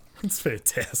jokes. It's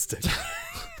fantastic.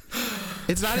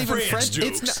 It's not even French.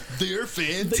 They're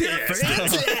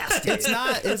fantastic.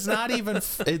 It's not even.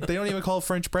 They don't even call it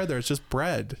French bread there. It's just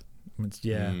bread.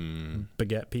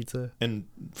 Baguette pizza. And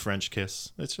French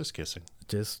kiss. It's just kissing.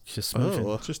 Just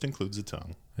smooching. It just includes the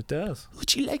tongue. It does.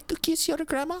 Would you like to kiss your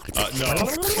grandma? No. No,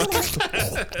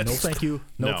 thank you.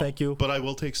 No, thank you. But I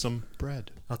will take some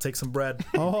bread. I'll take some bread.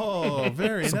 Oh,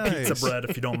 very nice. Pizza bread,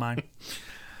 if you don't mind.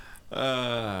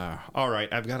 All right.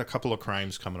 I've got a couple of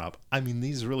crimes coming up. I mean,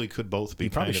 these really could both be You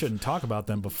probably kind shouldn't talk about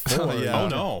them before. Oh, yeah. Oh,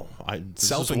 no. This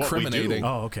is what we Self-incriminating. do.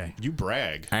 Oh, okay. You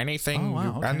brag. Anything, Oh,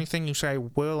 wow, okay. anything you say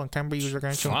will and can be used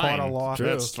against you in court Fine. of law.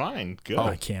 That's fine. Good.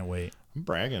 I can't wait. I'm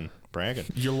bragging.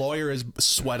 Your lawyer is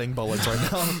sweating bullets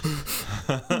right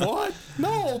now. What?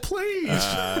 No, please.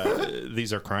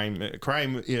 These are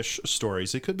crime-ish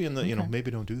stories. It could be in the,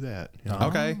 maybe don't do that. you know?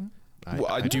 Okay.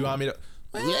 Do you want me to?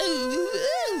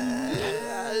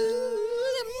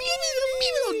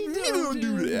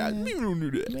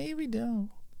 Maybe don't.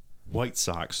 White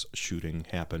Sox shooting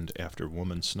happened after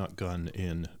woman snuck gun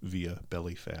in via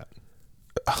belly fat.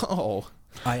 Oh,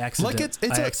 I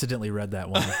accidentally read that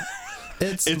one.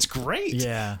 It's great.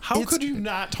 Yeah. How could you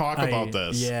not talk about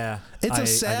this? Yeah. it's I a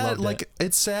sad loved it.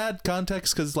 it's sad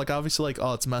context because obviously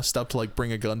it's messed up to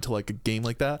bring a gun to a game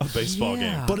like that. Baseball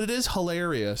Yeah. game. But it is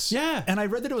hilarious. Yeah, and I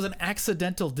read that it was an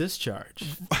accidental discharge,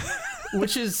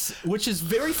 which is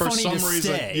very For funny some to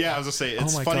reason, say. yeah, I was gonna say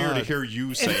it's my funnier to God. hear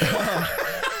you say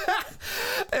it.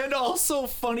 And also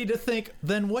funny to think,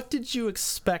 then what did you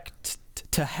expect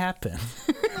to happen?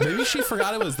 Maybe she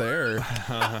forgot it was there.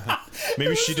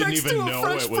 Maybe she didn't even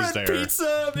know it was there.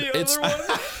 Pizza, the It's- other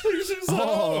one. She was like,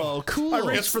 Oh, cool. I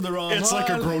reached for the wrong It's like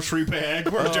a one. grocery bag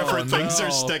where different things are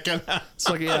no. sticking. It's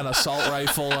like an assault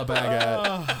rifle, a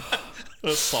baguette.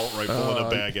 Assault rifle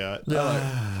and a baguette.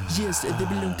 Yes, they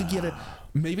belong together.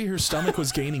 Maybe her stomach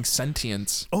was gaining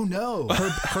sentience. Oh no.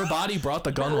 Her body brought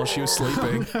the gun while she was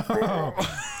sleeping.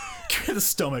 The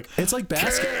stomach. It's like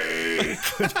basket.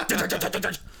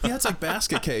 Yeah, it's like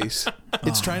basket case.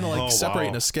 It's trying to separate wow.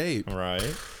 and escape.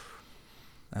 Right.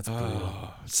 That's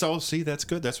brutal. So see, that's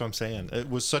good. That's what I'm saying. It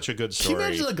was such a good Can story. you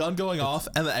imagine the gun going off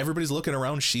and then everybody's looking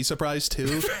around? She's surprised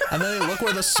too, and then they look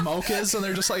where the smoke is, and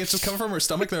they're just like, it's just coming from her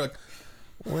stomach. They're like,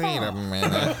 wait a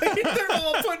minute, They're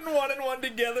all putting one and one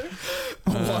together.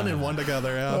 one and one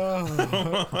together.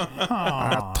 Yeah.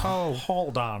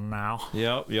 Hold on now.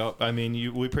 Yep. I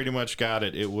mean, we pretty much got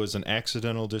it. It was an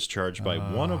accidental discharge by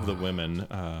one of the women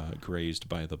grazed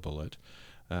by the bullet.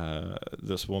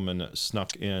 This woman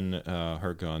snuck in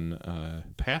her gun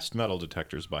past metal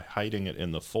detectors by hiding it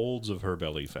in the folds of her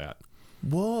belly fat.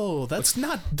 Whoa, that's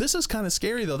not. This is kind of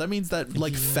scary though. That means that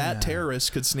fat terrorists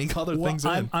could sneak other things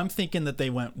in. I'm thinking that they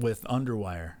went with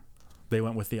underwire. They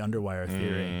went with the underwire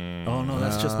theory. Oh no,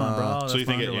 that's just my bra. So you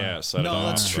think it? Yeah. set it No, off,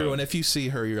 that's true. but- And if you see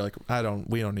her, you're like,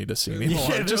 we don't need to see anymore.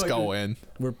 Yeah, they're Just like- go in.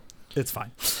 We're It's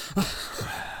fine.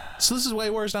 So this is way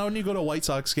worse. Now when you go to White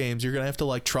Sox games, you're going to have to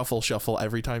like truffle shuffle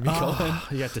every time you go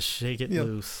in. You have to shake it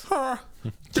loose.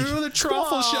 Do the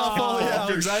truffle shuffle.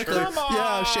 Yeah, exactly.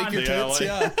 Yeah, shake your tits.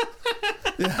 Yeah.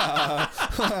 Yeah.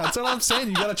 That's what I'm saying.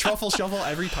 You got to truffle shuffle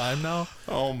every time now.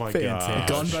 Oh my Fantastic. god.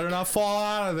 Gun better not fall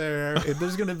out of there. If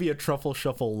there's going to be a truffle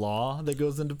shuffle law that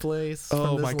goes into place Oh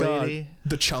from this my god. lady.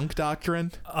 The chunk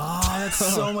doctrine. Oh, that's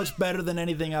so much better than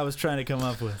anything I was trying to come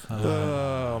up with.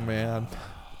 Oh man.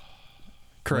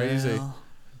 Crazy. Well,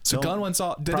 So gun went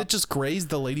off. Did it just graze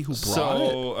the lady who brought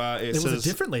it? So it was a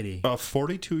different lady. A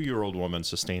 42-year-old woman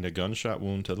sustained a gunshot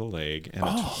wound to the leg, and a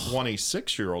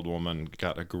 26-year-old woman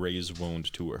got a graze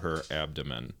wound to her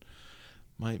abdomen.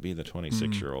 Might be the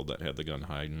 26-year-old that had the gun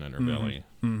hiding in her belly.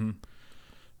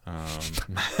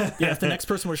 Yeah, if the next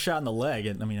person was shot in the leg,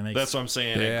 it makes That's what I'm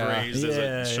saying. Yeah. It grazed as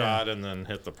Yeah, it shot and then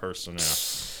hit the person.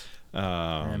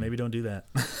 Yeah, maybe don't do that.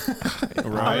 I'm not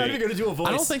Right. even going to do a voice.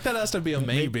 I don't think that has to be a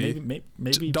maybe.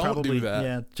 Maybe Don't probably, do that.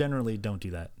 Yeah, generally don't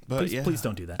do that. But Please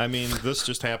don't do that. I mean, this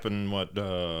just happened.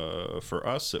 For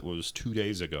us, it was 2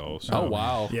 days ago. So Oh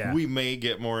wow. Yeah. we may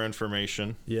get more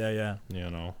information. Yeah.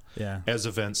 As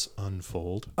events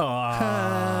unfold.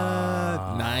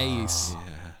 Nice.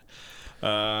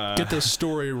 Get the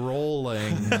story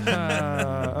rolling.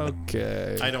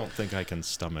 Okay. I don't think I can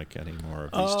stomach any more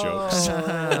of these jokes.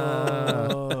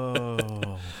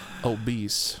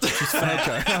 Obese. She's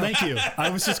fat. Thank you. I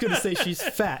was just going to say she's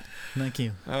fat. Thank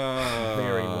you.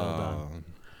 Very well done.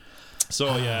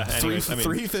 So yeah, anyways,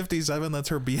 357. That's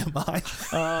her BMI.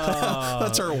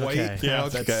 That's her weight. okay. Yeah,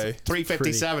 Okay.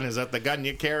 357. Is that the gun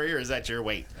you carry, or is that your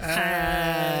weight?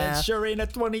 It sure ain't a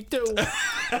 22.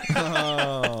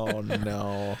 Oh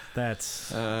no.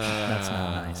 That's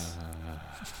not nice.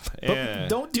 But Yeah.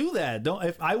 don't do that.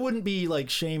 If I wouldn't be like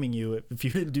shaming you if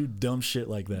you didn't do dumb shit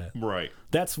like that. Right.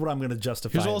 That's what I'm going to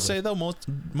justify. Here's what I'll it say with.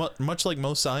 though. Much like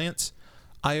most science,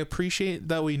 I appreciate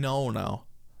that we know now.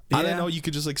 I didn't Yeah. know you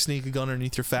could just like sneak a gun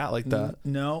underneath your fat like that.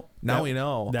 No. Now we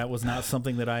know. That was not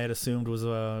something that I had assumed was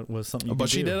something you But could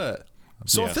she do. did it.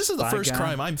 So Yes. if this is the By first God.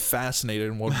 crime, I'm fascinated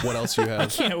in what else you have.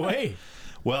 Can't wait.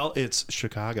 Well, it's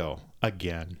Chicago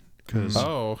again. Because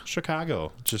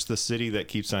Chicago, just the city that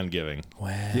keeps on giving.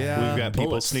 Yeah. We've got people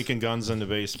bullets. sneaking guns into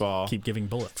baseball. Keep giving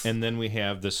bullets. And then we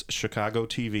have this Chicago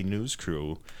TV news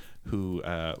crew who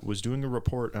was doing a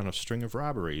report on a string of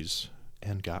robberies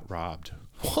and got robbed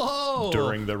Whoa.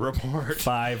 during the report.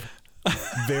 5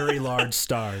 very large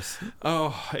stars.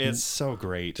 Oh, it's so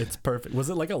great. It's perfect. Was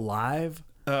it like a live?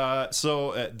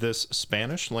 So this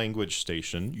Spanish language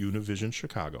station, Univision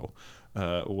Chicago,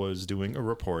 was doing a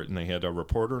report, and they had a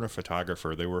reporter and a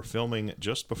photographer. They were filming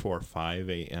just before 5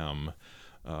 a.m.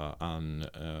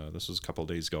 This was a couple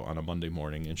days ago, on a Monday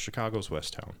morning in Chicago's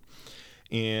West Town.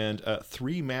 And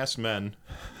 3 masked men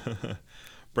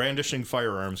brandishing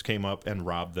firearms came up and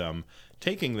robbed them,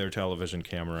 taking their television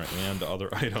camera and other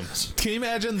items. Can you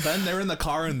imagine then they're in the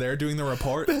car and they're doing the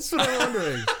report? That's what I'm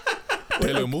wondering.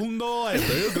 Telemundo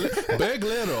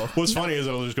Beglero. What's funny is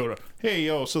it'll just go to, hey,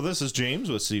 yo, so this is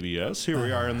James with CBS. Here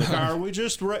we are in the car. We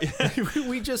just...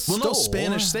 We just Well, no, stole.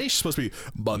 Spanish station supposed to be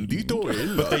Bandito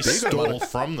El But they Beglero. stole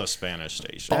from the Spanish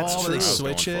station. That's That's true. what I was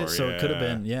Switch going it, for, So it could have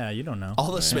yeah. been, you don't know.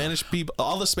 All the Spanish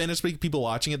speaking people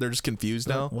watching it, they're just confused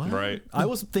now. What? Right. I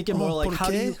was thinking more like,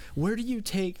 ¿por qué? where do you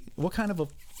take, what kind of a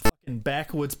fucking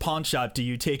backwoods pawn shop do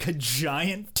you take a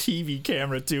giant TV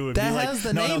camera to and That be like, has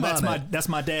the no, name that's on it. that's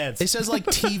my dad's. It says like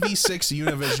TV6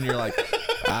 Univision. You're like,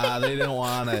 they didn't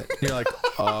want it. You're like,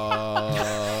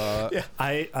 Yeah,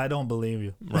 I don't believe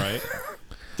you. Right.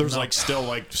 There's like still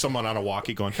like someone on a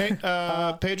walkie going, hey,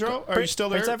 Pedro, are you still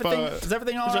there? Is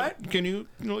everything all right? Can you,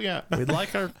 yeah. we'd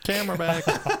like our camera back.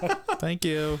 Thank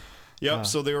you. Yep.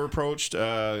 So they were approached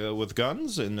with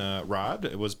guns and rod.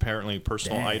 It was apparently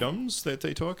personal Dang. items that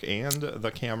they took and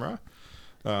the camera.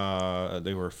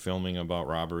 They were filming about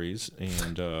robberies,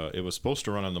 and it was supposed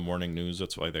to run on the morning news.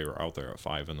 That's why they were out there at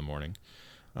 5 in the morning.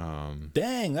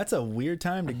 Dang, that's a weird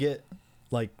time to get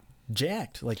like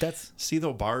jacked. Like that's. See,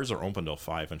 though, bars are open till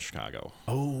 5 in Chicago.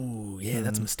 Oh yeah,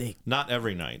 that's a mistake. Not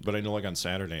every night, but I know like on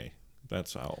Saturday,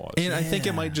 that's how it was. And I think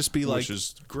it might just be like, which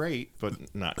is great,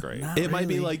 but not great. Not it might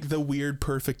be really. like the weird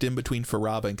perfect in between for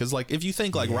robbing. Because like if you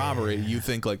think like robbery, you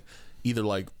think like either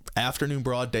like afternoon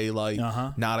broad daylight,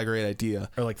 not a great idea.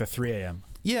 Or like the 3 a.m.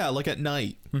 Yeah, like at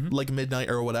night, like midnight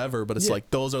or whatever. But it's like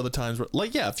those are the times where,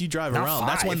 like, yeah, if you drive Not around,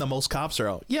 that's 5. when the most cops are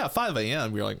out. Yeah, 5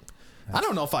 a.m. You're like, I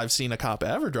don't know if I've seen a cop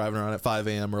ever driving around at 5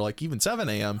 a.m. or like even 7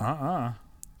 a.m.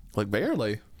 Like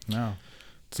barely. No.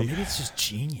 So maybe it's just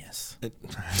genius.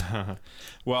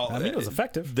 Well, I mean, it was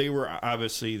effective. They were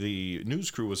obviously, the news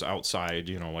crew was outside,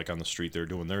 like on the street, they're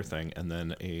doing their thing, and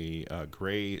then a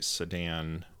gray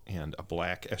sedan and a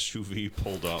black SUV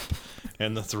pulled up,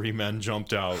 and the three men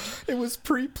jumped out. It was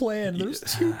pre-planned. There's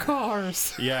 2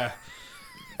 cars. Yeah.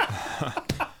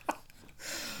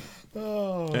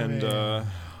 Man.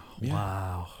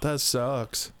 Wow. That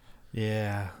sucks.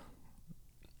 Yeah.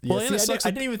 Well, Yeah, and it see, sucks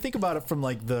I didn't even think about it from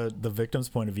like the victim's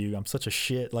point of view. I'm such a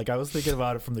shit. Like I was thinking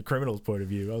about it from the criminal's point of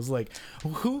view. I was like,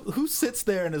 who sits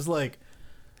there and is like,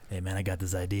 "Hey man, I got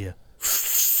this idea.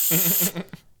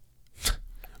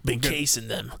 Been casing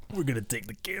them. We're gonna take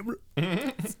the camera.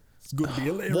 It's gonna be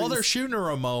hilarious." While they're shooting a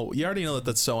remote, you already know that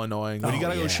that's so annoying. When you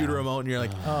gotta go shoot a remote and you're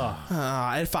like,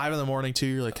 at 5 a.m. too,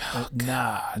 you're like,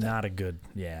 not a good.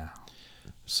 Yeah.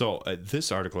 So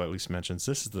this article at least mentions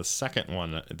this is the second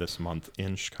one this month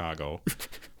in Chicago.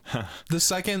 the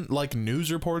second like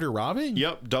news reporter robbing.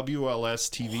 Yep, WLS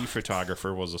TV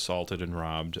photographer was assaulted and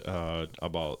robbed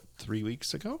about 3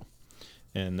 weeks ago,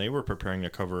 and they were preparing to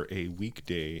cover a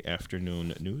weekday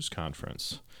afternoon news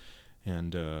conference.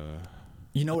 And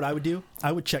you know what I would do?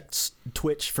 I would check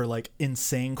Twitch for like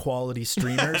insane quality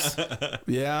streamers.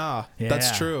 Yeah,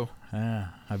 that's true.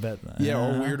 I bet.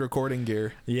 Or weird recording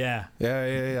gear. Yeah.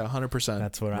 Yeah, 100%.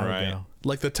 That's where I would go.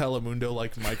 Like the Telemundo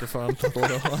like microphone.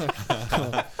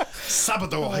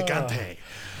 Sábado Gigante.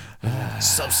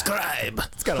 Subscribe.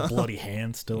 It's got a bloody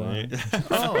hand still on it.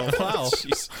 Oh wow,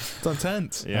 it's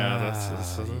intense. Yeah,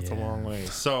 that's a long way.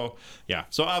 So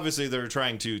obviously they're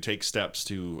trying to take steps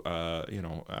to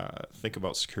think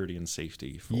about security and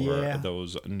safety for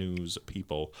those news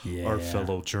people, our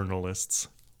fellow journalists.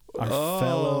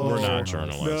 Fellow We're not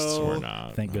journalists. No. We're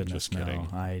not. Thank I'm goodness. just kidding.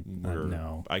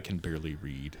 No. I can barely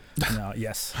read. No.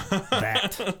 Yes.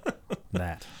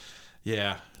 That.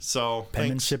 Yeah. So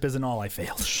penmanship isn't all I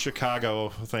failed.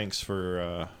 Chicago, thanks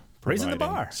for raising the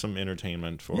bar. Some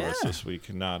entertainment for us this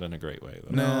week. Not in a great way,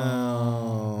 though.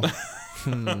 No.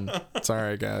 It's all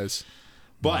right, guys.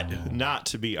 But not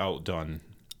to be outdone.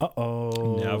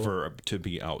 Never to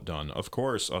be outdone. Of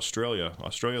course, Australia.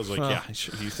 Australia's like,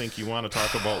 you think you want to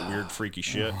talk about weird, freaky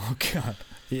shit? Oh, God.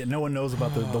 Yeah, no one knows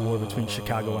about the war between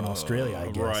Chicago and Australia,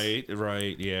 I guess.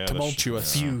 Right, yeah.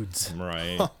 Tumultuous. Feuds.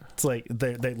 Right. It's like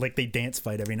they dance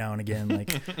fight every now and again.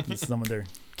 Like some of their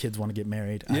kids want to get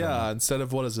married. Instead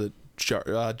of, what is it?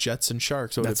 Jets and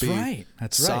sharks. What would it be? Right.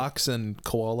 That's right. Socks and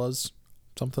koalas.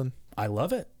 Something. I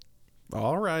love it.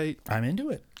 All right. I'm into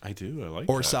it. I do. I like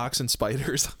Or that. socks and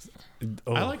spiders.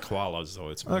 I like koalas, though.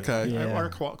 It's okay. Yeah. Our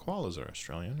koalas are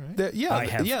Australian, right?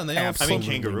 And they have. I mean, absolutely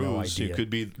kangaroos. no it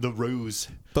could be the roos.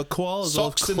 But koalas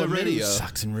Socks have and the chlamydia. roos.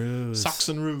 Socks and roos. Socks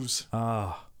and roos.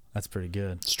 Oh, that's pretty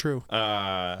good. It's true.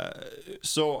 The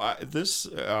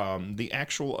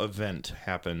actual event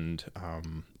happened,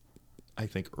 I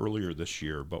think, earlier this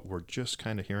year, but we're just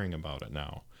kind of hearing about it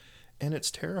now, and it's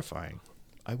terrifying.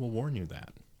 I will warn you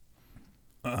that.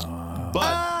 But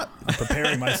I'm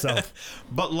preparing myself.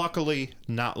 But luckily,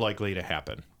 not likely to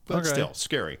happen. But still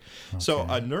scary. Okay. So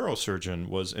a neurosurgeon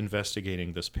was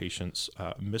investigating this patient's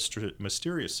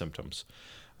mysterious symptoms.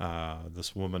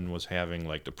 This woman was having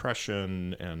like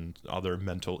depression and other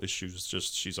mental issues.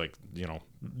 Just she's like,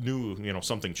 knew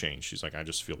something changed. She's like, I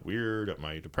just feel weird at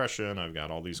my depression. I've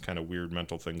got all these kind of weird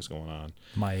mental things going on.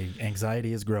 My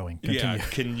anxiety is growing. Continue. Yeah,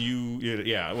 can you?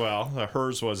 Yeah, well,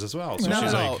 hers was as well. So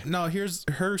she's like,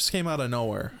 hers came out of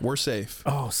nowhere. We're safe.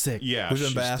 Oh, sick. Yeah,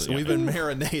 we've been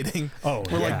marinating. Oh,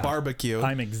 we're like barbecue.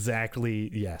 I'm exactly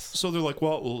yes. So they're like,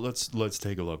 well, let's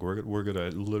take a look. We're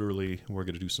gonna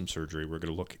do some surgery. We're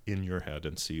gonna look in your head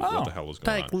and see what the hell is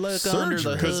going on. Look under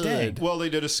the hood. Well, they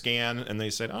did a scan and they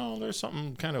said, oh, there's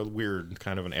something kind of weird,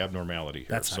 kind of an abnormality here.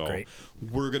 That's not great.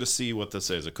 We're gonna see what this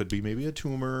is. It could be maybe a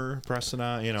tumor,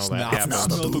 Presina. That happens.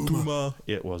 happens. Not a tumor.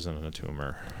 It wasn't a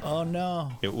tumor. Oh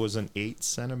no! It was an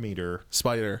 8-centimeter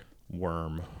spider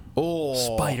worm. Oh,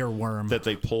 spider worm that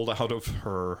they pulled out of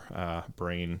her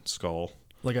brain skull.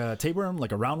 Like a tapeworm,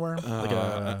 like a roundworm, like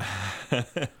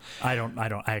a. I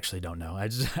actually don't know. I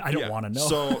don't want to know.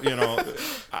 So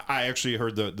I actually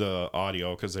heard the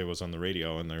audio because they was on the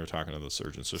radio and they were talking to the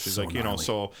surgeon. So she's like,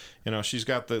 she's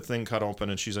got the thing cut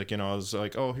open and she's like, I was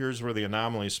like, oh, here's where the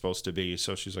anomaly is supposed to be.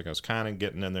 So she's like, I was kind of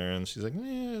getting in there and she's like,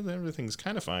 everything's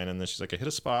kind of fine. And then she's like, I hit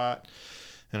a spot.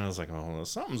 And I was like, oh,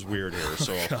 something's weird here.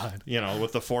 So,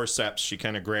 with the forceps, she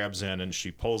kind of grabs in and she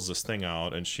pulls this thing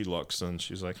out and she looks and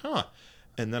she's like, huh.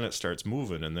 And then it starts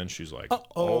moving, and then she's like,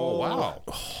 "Oh wow!"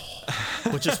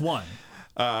 With just one.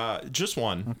 Just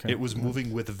one. Okay. It was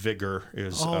moving with vigor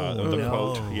is the no.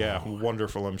 quote. Yeah,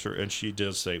 wonderful, I'm sure. And she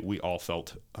does say we all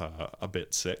felt a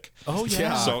bit sick. Oh,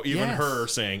 yeah. So even Yes. her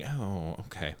saying, oh,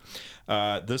 okay.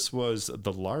 This was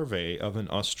the larvae of an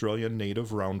Australian native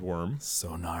roundworm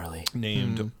So gnarly.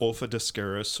 named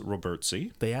Ophidiscaris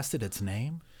robertsi. They asked it its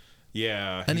name?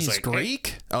 Yeah. And he's like,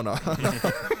 Greek? Oh, no.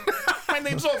 My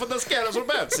name's Ophidiscaris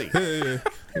robertsi.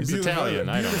 He's Italian.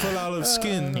 I don't know. Beautiful olive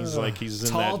skin. He's like, he's in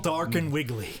Tall, that. dark, and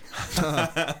wiggly.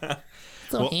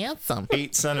 So handsome.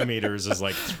 8 centimeters is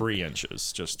like 3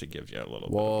 inches, just to give you a little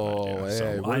Whoa, bit of an idea. hey,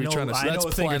 So, what are you trying to say? I know That's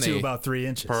a thing or two plenty. about 3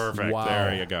 inches. perfect. Wow.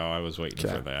 There you go. I was waiting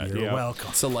Okay. for that. You're yeah. welcome.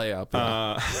 It's a layup.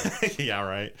 Yeah. Yeah,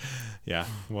 right. Yeah,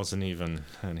 wasn't even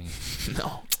any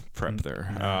No. prep there.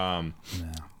 Yeah.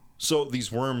 So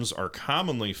these worms are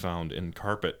commonly found in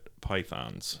carpet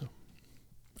pythons.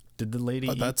 Did the lady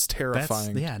eat? That's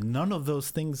terrifying. Yeah, none of those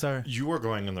things are... You are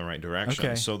going in the right direction.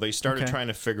 Okay. So they started Okay. trying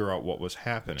to figure out what was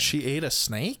happening. She ate a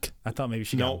snake? I thought maybe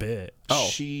she No. got bit. Oh.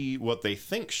 What they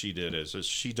think she did is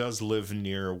she does live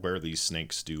near where these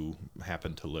snakes do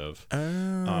happen to live. Oh.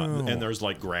 And there's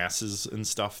like grasses and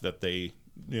stuff that they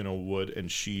would,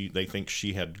 and they think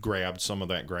she had grabbed some of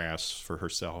that grass for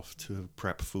herself to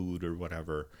prep food or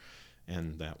whatever,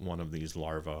 and that one of these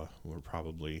larvae were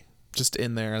probably Just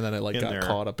in there, and then it got there.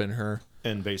 caught up in her.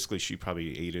 and basically she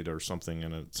probably ate it or something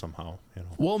in it somehow.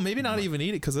 Well, maybe not even eat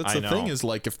it, because that's I the thing know. is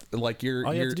like if like your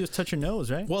All you have to do is touch your nose,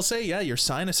 right? well, say your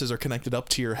sinuses are connected up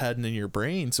to your head and in your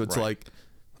brain, so it's Right. like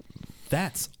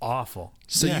That's awful.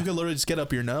 so Yeah. you could literally just get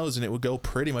up your nose and it would go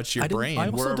pretty much to your brain. I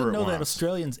also wherever didn't it know that wants.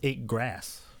 Australians ate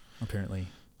grass, apparently.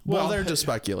 Well, Well, they're just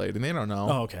speculating. They don't know.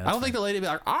 Oh, okay, I that's don't think the lady would be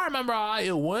like, I remember I ate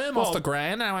a worm off Well, the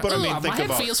ground. And I went, but I mean, "Ugh, think my head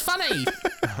about- feels funny.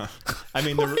 I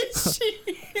mean,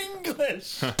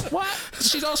 English. What?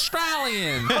 She's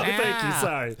Australian. Thank you.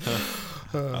 Sorry.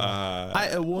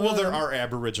 well, there are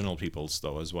Aboriginal peoples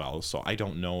though as well, so I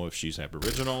don't know if she's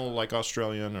Aboriginal like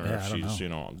Australian or Yeah, if I don't she's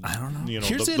know. I don't know.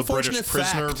 Here's the the British unfortunate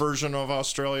prisoner fact. version of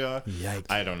Australia. Yikes.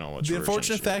 I don't know which The version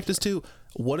unfortunate she fact is too,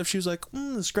 what if she was like,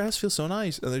 this grass feels so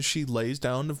nice, and then she lays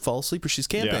down to fall asleep or she's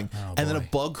camping, Yeah. Oh, and then a boy.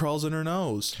 bug crawls in her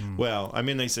nose. Well, I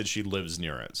mean, they said she lives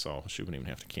near it, so she wouldn't even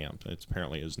have to camp. It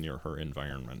apparently is near her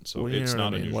environment, so Well, you it's know what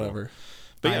not I mean, unusual. whatever.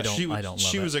 But I yeah, don't- she I don't love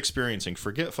she it. was experiencing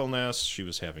forgetfulness. She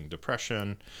was having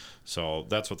depression, so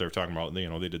that's what they're talking about.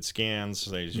 They did scans.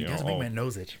 They You guys make my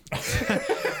nose itch.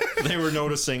 they were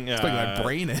noticing. It's like my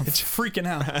brain itch. Freaking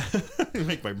out.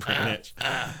 make my brain itch.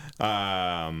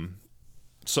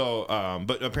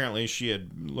 But apparently she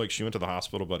went to the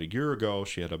hospital about a year ago.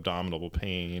 She had abdominal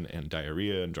pain and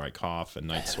diarrhea and dry cough and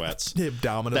night sweats. The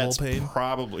abdominal That's pain.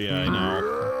 probably, I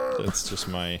know. That's just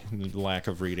my lack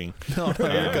of reading. No,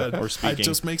 you're good. Or speaking. It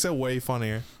just makes it way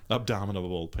funnier.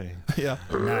 Abdominal pain. Yeah.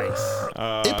 Nice.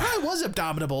 It probably was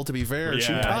abdominable, to be fair.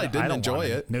 She Yeah. probably I didn't don't enjoy want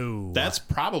it. No. That's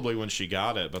probably when she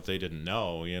got it, but they didn't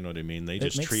know. You know what I mean? They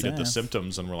just makes treated the sense.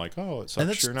 symptoms and were like, "Oh, it sucks. And,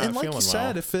 that's, You're not and like feeling you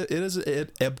said, well." if it is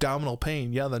abdominal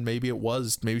pain, yeah, then maybe it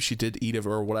was. Maybe she did eat it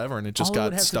or whatever, and it just All it would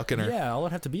got have stuck to, in her. Yeah, all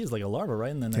it have to be is like a larva,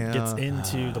 right? And then it gets Yeah.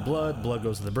 into the blood. Blood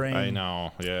goes to the brain. I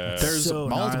know. Yeah. There's So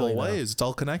multiple gnarly, though. ways. It's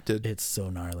all connected. It's so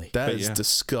gnarly. That But is yeah.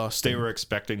 disgusting. They were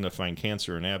expecting to find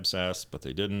cancer and abscess, but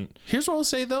they didn't. Here's what I'll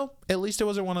say though. At least it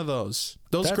wasn't one of those.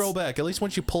 Those That's- grow back. At least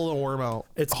once you pull a worm out,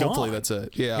 It's hopefully gone. that's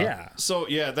it. Yeah. Yeah. So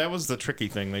yeah, that was the tricky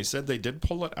thing. They said they did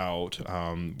pull it out.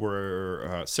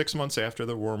 Where 6 months after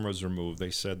the worm was removed,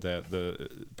 they said that the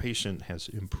patient has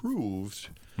improved,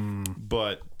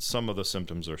 but some of the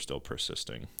symptoms are still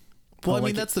persisting. Well, I Well, mean,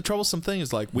 like that's the troublesome thing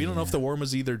is like we don't know if the worm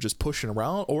was either just pushing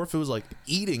around or if it was like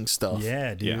eating stuff.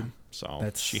 Yeah, dude. Yeah. So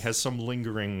That's- she has some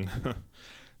lingering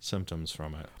symptoms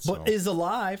from it. But so. is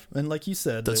alive, and like you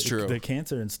said, That's the, true. The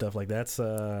cancer and stuff like that's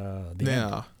the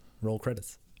Yeah. end. Roll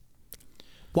credits.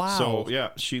 Wow. So yeah,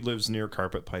 she lives near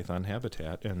carpet python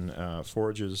habitat and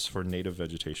forages for native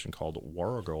vegetation called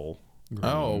warrigal.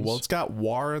 Oh, greens. well, it's got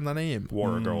war in the name.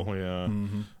 Warrigal,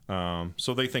 yeah.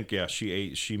 So they think,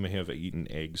 she may have eaten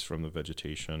eggs from the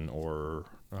vegetation, or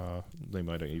they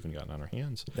might have even gotten on her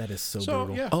hands. That is so, So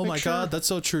brutal. yeah, Oh make my sure- God, that's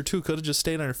so true too. Could have just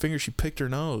stayed on her finger. She picked her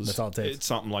nose. That's all it takes. It's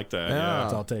something like that. Yeah. Yeah,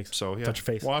 That's all it takes. So yeah, Touch your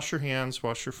face. wash your hands,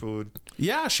 wash your food.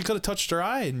 Yeah, she could have touched her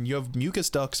eye, and you have mucus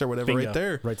ducts or whatever Bingo. right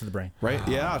there. Right to the brain. Right?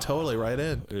 Yeah, totally. Right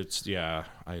in. It's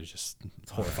It's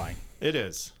horrifying. it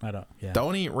is. I don't. Yeah.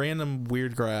 Don't eat random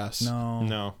weird grass.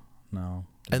 No. No,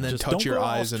 And then Just touch don't your go to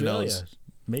eyes and Australia. nose.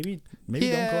 Maybe don't go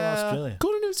to Australia.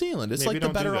 Go to New Zealand. It's Maybe like the don't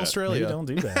do better that. Australia. Maybe don't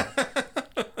do that.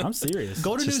 I'm serious.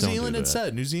 Go to New Just don't do Zealand that.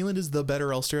 instead. New Zealand is the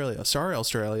better Australia. Sorry,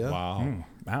 Australia. wow.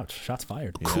 Ouch! Shots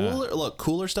fired.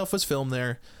 Cooler stuff was filmed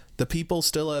there. The people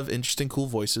still have interesting, cool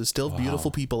voices. Still beautiful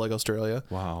people like Australia.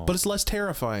 Wow. But it's less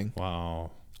terrifying.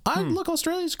 Wow. Look,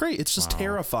 Australia's great. It's just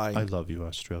terrifying. I love you,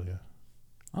 Australia.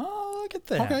 Oh, look at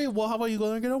that. Okay, well, how about you go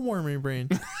there and get a warming brain?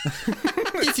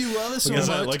 If you love it so Is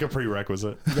that much. like a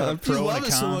prerequisite? If you love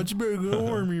it so much, you better go to a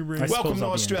warming brain. I suppose Welcome to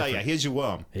I'll be Australia. indifferent. Here's your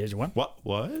worm. Here's one. What?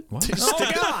 Oh,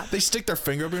 God. They stick their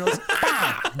finger up your nose.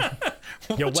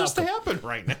 You're What just welcome. happened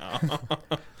right now?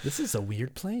 This is a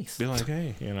weird place. Be like,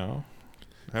 hey, You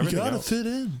everything gotta else, fit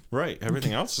in. right?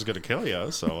 Everything else is gonna kill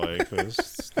you. So like,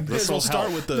 this We'll will start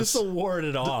help. with This this. will ward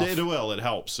it off. It will. It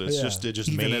helps. It's Yeah. just it just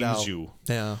Even it maims out. you.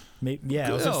 Yeah. Yeah,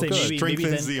 I was gonna Oh, say good. maybe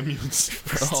Strengthens then the immune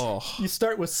system. Oh, you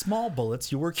start with small bullets,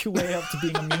 you work your way up to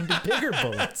being immune to bigger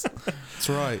bullets. that's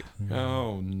right.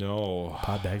 Oh no.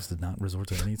 Podbags did not resort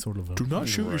to any sort of. Do not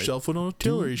shoot Right. yourself with an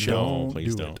artillery shell. No,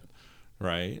 please do don't.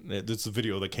 Right? It's the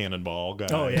video of the cannonball guy.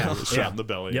 Oh, yeah. who was shot in the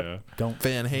belly. Yep. Yeah. Don't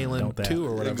Van Halen Don't that. 2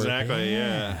 or whatever. Exactly.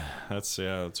 Yeah. That's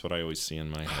what I always see in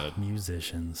my head.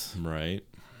 musicians. Right.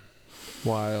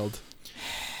 Wild.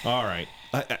 All right.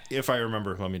 If I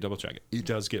remember, let me double check it. It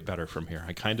does get better from here.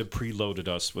 I kind of preloaded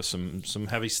us with some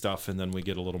heavy stuff, and then we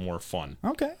get a little more fun.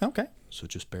 Okay. So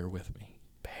just bear with me.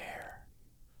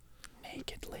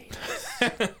 Naked ladies.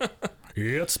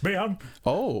 It's been.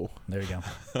 Oh. There you go.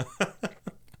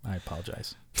 I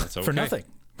apologize That's okay. for nothing.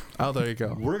 Oh, there you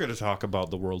go. We're going to talk about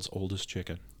the world's oldest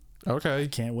chicken. Okay.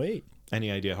 Can't wait.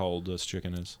 Any idea how old this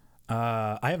chicken is?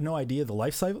 I have no idea the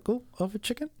life cycle of a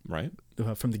chicken Right?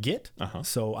 from the get. Uh-huh.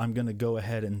 So I'm gonna go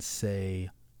ahead and say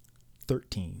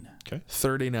 13. Okay.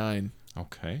 39.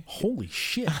 Okay. Holy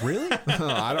shit! Really?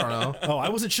 I don't know. Oh, I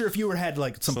wasn't sure if you had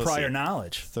like some So let's prior see.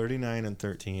 knowledge. 39 and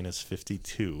 13 is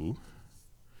 52.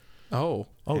 Oh.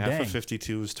 Oh, Half dang. of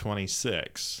 52 is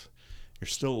 26. You're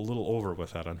still a little over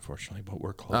with that, unfortunately, but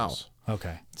we're close.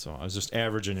 Okay. So I was just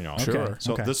averaging it out. Sure.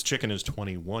 So Okay. this chicken is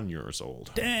 21 years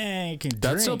old. Dang, can That's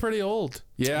drink. still pretty old.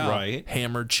 Yeah. Right.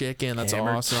 Hammered chicken. That's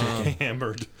Hammered awesome.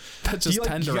 Hammered. That's Do just you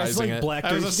like, you guys tenderizing like it. black?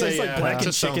 I was You gonna guys say, like yeah, black it and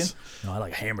just chicken? sounds- No, I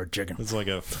like hammered chicken. It's like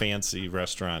a fancy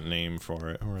restaurant name for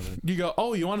it. You go,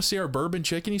 oh, you want to see our bourbon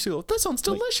chicken? You say, oh, that sounds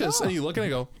delicious. oh. And you look and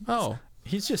go, oh,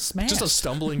 He's just smashed. just a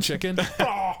stumbling chicken?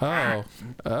 Oh,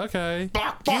 okay.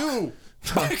 Fuck you!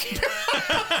 I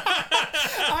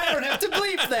don't have to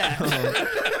bleep that.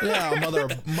 Yeah,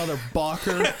 mother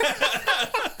Balker.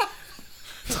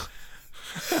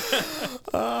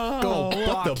 Go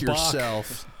what the buck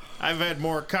yourself. I've had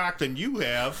more cock than you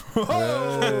have.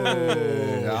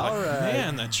 Hey, all right.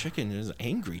 Man, that chicken is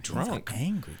angry drunk.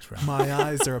 Angry drunk. My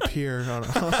eyes are up here.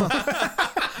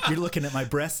 You're looking at my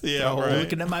breast. Yeah, You're right.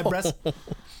 looking at my breast. So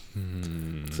I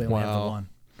only have the Wow. one.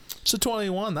 So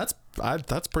 21. That's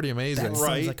pretty amazing. That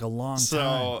Right. seems like a long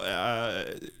So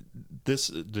time.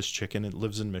 this chicken, it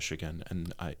lives in Michigan,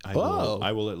 and I Oh.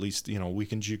 will at least, we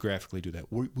can geographically do that.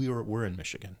 We're in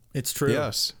Michigan, It's true.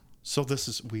 Yes, so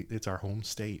it's our home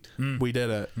state. we did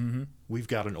it. We've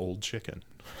got an old chicken.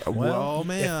 Well,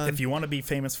 man. If you want to be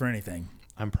famous for anything,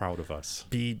 I'm proud of us,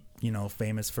 be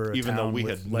famous for a even though town we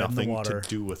with had lead in the nothing water to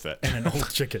do with it. and an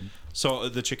old chicken. So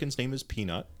the chicken's name is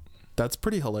Peanut. That's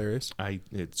pretty hilarious.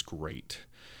 It's great.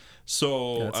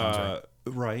 So Yeah, that sounds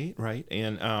right,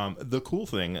 and the cool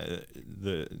thing,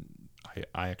 I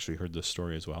actually heard this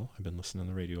story as well. I've been listening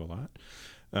to the radio a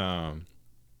lot.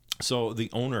 So the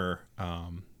owner,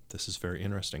 this is very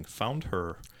interesting, found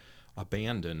her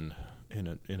abandoned in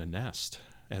a nest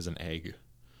as an egg,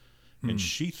 and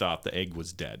she thought the egg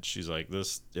was dead. She's like,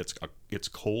 it's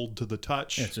cold to the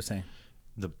touch. Yeah, it's just saying.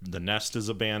 The nest is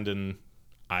abandoned.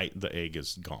 The egg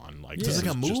is gone. Like It's this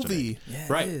like a is just an egg. movie. Yeah,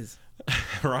 Right. it is.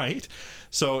 Right?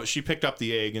 So she picked up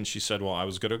the egg and she said, well, I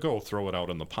was going to go throw it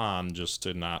out in the pond just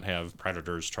to not have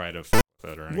predators try to f it or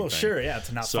anything. Well, sure, yeah,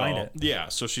 to not find it. Yeah,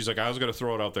 so she's like, I was going to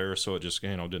throw it out there, so it just,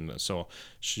 didn't. So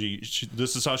she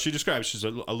this is how she describes. She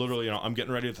said, literally, I'm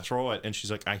getting ready to throw it, and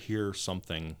she's like, I hear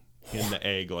something in the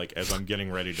egg, like, as I'm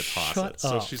getting ready to toss Shut it.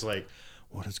 So up. she's like,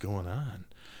 what is going on?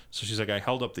 So she's like, I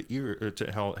held up the ear,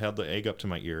 held the egg up to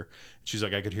my ear. She's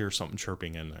like, I could hear something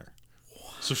chirping in there.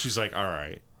 So she's like, all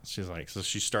right. She's like, so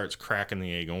she starts cracking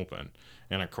the egg open.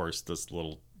 And of course, this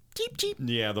little, Cheep, cheep.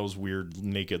 yeah, those weird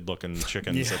naked looking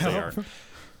chickens that Yeah. they are.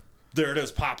 There it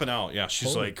is, popping out. Yeah,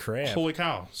 she's Holy like, crap. holy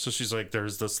cow. So she's like,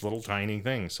 there's this little tiny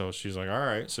thing. So she's like, all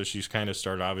right. So she's kind of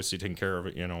started obviously taking care of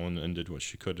it, and did what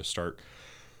she could to start,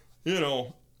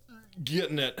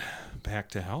 getting it back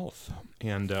to health.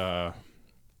 And it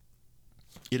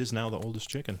is now the oldest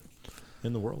chicken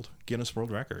in the world. Guinness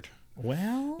World Record.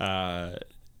 Well,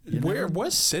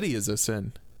 What city is this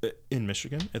in? In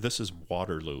Michigan. This is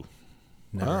Waterloo.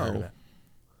 never heard of Oh. it.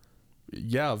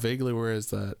 Yeah, vaguely. Where is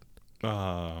that?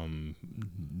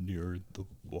 Near the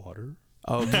water.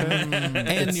 Okay.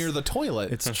 And near the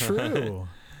toilet. It's true.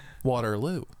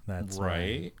 Waterloo. That's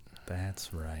Right.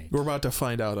 That's right. We're about to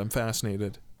find out. I'm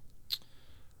fascinated.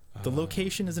 The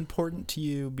location is important to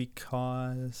you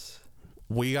because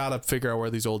We got to figure out where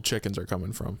these old chickens are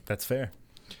coming from. that's fair.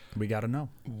 We got to know.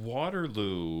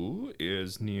 Waterloo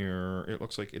is near. It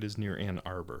looks like it is near Ann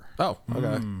Arbor. Oh,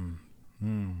 okay.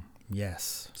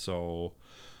 Yes. So,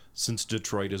 since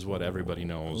Detroit is what everybody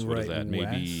knows, what is Right that?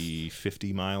 Maybe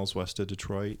 50 miles west of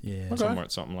Detroit. Yeah. Okay.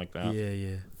 Something like that.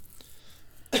 Yeah.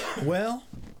 Well,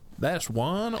 That's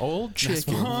one old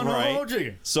chicken.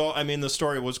 Right. So, I mean, the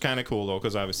story was kind of cool, though,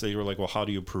 because obviously you were like, well, how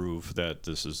do you prove that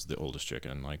this is the oldest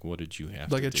chicken? Like, what did you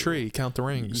have Like to a do? tree. Count the you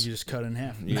rings. just cut it in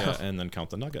half. Yeah, and then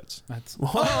count the nuggets. That's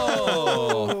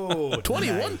Oh,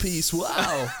 21 nice. piece.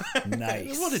 Wow.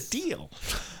 Nice. What a deal.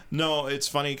 No, it's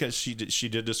funny because she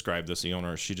did describe this, the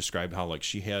owner. She described how, like,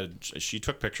 she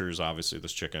took pictures, obviously, of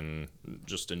this chicken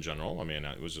just in general. I mean,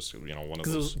 it was just, one of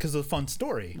those. Because of a fun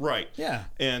story. Right. Yeah.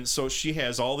 And so she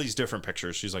has all these different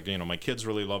pictures. She's like, my kids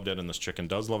really loved it, and this chicken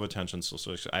does love attention.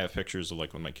 So I have pictures of,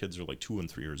 like, when my kids are, like, 2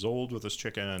 and 3 years old with this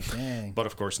chicken. Dang. But,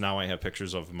 of course, now I have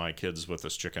pictures of my kids with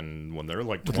this chicken when they're,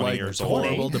 like, 20 Like years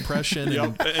horrible old. depression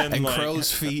Yep, and and like-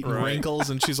 crow's feet and right. wrinkles.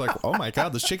 And she's like, oh my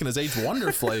God, this chicken has aged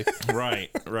wonderfully. Right.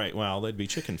 Well, they'd be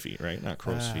chicken feet, right? Not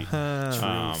crow's feet.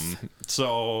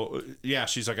 So yeah,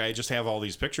 she's like, I just have all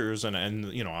these pictures, and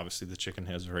obviously the chicken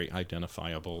has very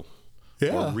identifiable,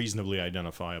 or reasonably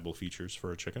identifiable features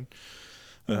for a chicken.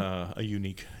 A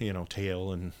unique,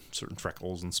 tail and certain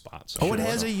freckles and spots. Oh, it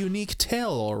has a unique tail,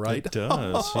 all right. It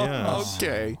does. Yes.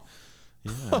 Okay.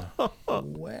 Yeah,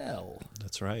 Well,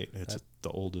 that's right. It's the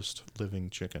oldest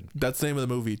living chicken. That's the name of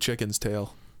the movie, Chicken's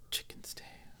Tail. chicken's tail.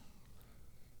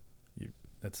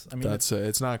 That's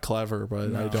It's not clever, but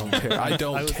No. I don't care. I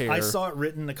don't care. I saw it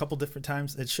written a couple different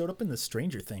times. It showed up in the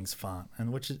Stranger Things font,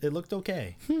 and it looked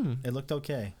okay. It looked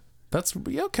okay. That's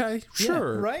okay.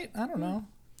 Sure. Yeah, right? I don't know.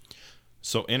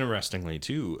 So interestingly,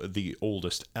 too, the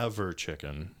oldest ever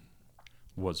chicken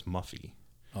was Muffy.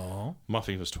 Oh.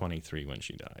 Muffy was 23 when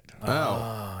she died. Oh.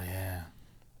 Oh yeah.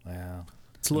 Wow.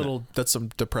 It's a little, that's some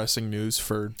depressing news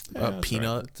for that's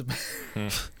Peanut. This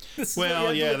is what you Well, have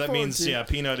to yeah, look that forward means, to.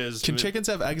 Peanut is Can chickens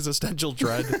have existential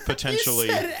dread? potentially.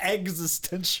 You said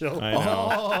existential. I know.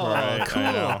 Right. cool.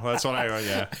 I know. That's what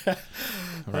yeah.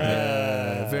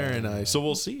 Right. Very nice. So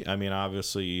we'll see. I mean,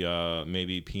 obviously,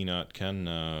 maybe Peanut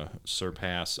can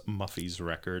surpass Muffy's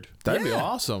record. That'd be Yeah.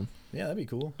 awesome. Yeah, that'd be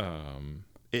cool.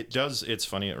 It does. It's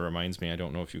funny. It reminds me. I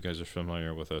don't know if you guys are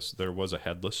familiar with this. There was a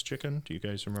headless chicken. Do you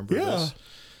guys remember this?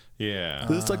 Yeah.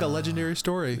 This is like a legendary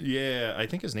story. Yeah. I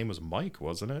think his name was Mike,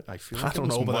 wasn't it? I feel like I don't it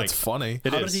was know, but Mike. that's funny.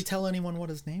 It How is. did he tell anyone what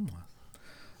his name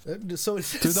was? So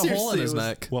Through the hole in his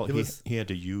neck. Well, It was- he had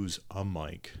to use a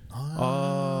mic.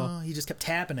 he just kept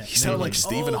tapping it. He sounded like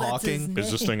Stephen that's Hawking. his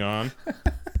Is this name. thing on?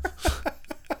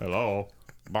 Hello.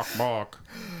 Bok bok.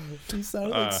 He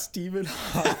sounded like Stephen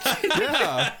Hawking.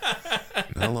 Yeah.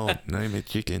 Hello, name is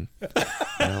Chicken.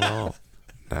 Hello,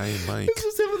 name Mike. It's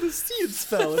just him with the seed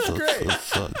spell. It's great.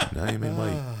 What's up? Name is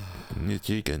Mike. New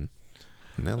Chicken.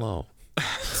 Hello.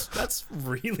 That's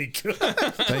really good.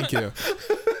 Thank you.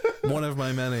 One of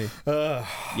my many.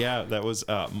 Yeah, that was.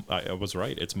 I was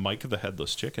right. It's Mike the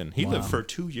Headless Chicken. He lived for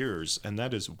 2 years, and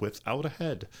that is without a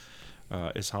head.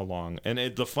 Is how long. And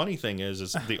the funny thing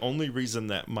is the only reason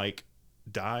that Mike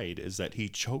died is that he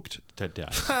choked to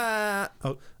death.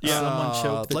 Oh, someone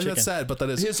choked the like chicken. that's sad, but that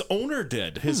is. His owner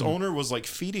did. His owner was like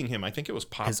feeding him. I think it was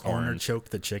popcorn. His owner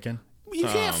choked the chicken. You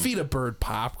can't feed a bird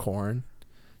popcorn.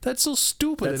 That's so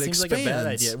stupid. That it seems expands. like a bad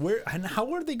idea. And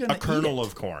how are they going to a kernel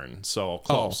of corn. So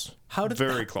close.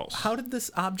 Very close. How did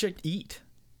this object eat?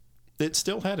 It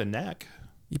still had a neck.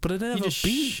 But it didn't You have just a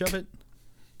beak. shove it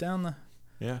down the.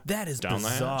 Yeah. That is Down the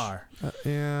hatch. bizarre.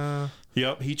 Yeah.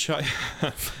 Yep.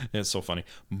 It's so funny.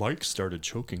 Mike started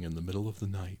choking in the middle of the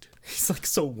night. He's like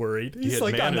so worried. He He's had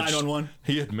like on managed- 911.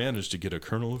 He had managed to get a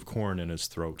kernel of corn in his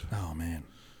throat. Oh man.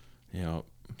 Yeah.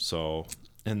 So,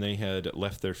 and they had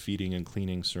left their feeding and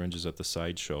cleaning syringes at the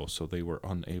sideshow, so they were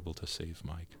unable to save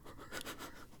Mike.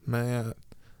 Man.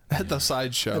 At the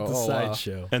sideshow. At the Oh, wow.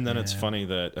 sideshow. And then it's funny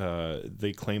that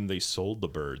they claimed they sold the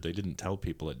bird. They didn't tell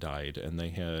people it died, and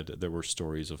there were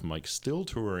stories of Mike still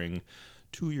touring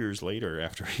 2 years later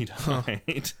after he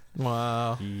died.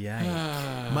 Wow.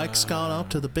 Yikes. Mike's gone up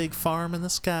to the big farm in the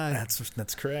sky.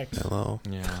 That's correct. Hello.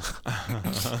 Yeah.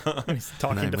 He's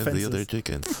talking Name is the defenses. other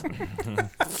chicken.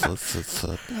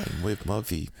 I'm with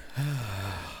Muffy.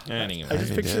 Anyway. I just I'm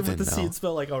in picture him with heaven the now. seed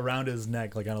spell like around his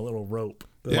neck, like on a little rope.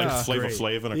 Like Yeah. Flavor Great.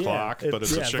 Flav and a Yeah, clock, but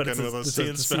it's a chicken with a it's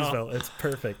seed seed spell. It's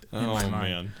perfect. in Oh my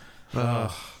mind. man.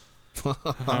 All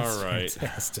right.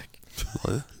 Fantastic.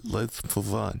 Let's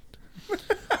move on.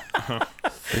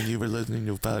 And you were listening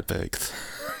to Podbags.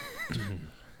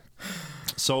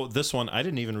 So this one, I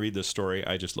didn't even read this story.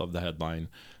 I just love the headline.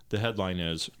 The headline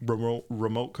is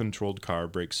remote-controlled car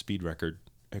breaks speed record,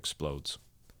 explodes.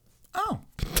 Oh.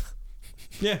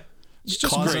 Yeah. It's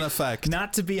just Cause great. and effect.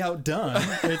 Not to be outdone.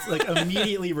 It's like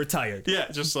immediately retired. Yeah,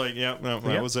 just like, that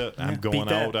Yep. was it. I'm Yeah, going beat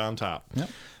that. out on top. Yep.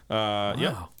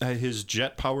 Wow. His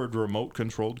jet-powered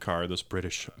remote-controlled car, this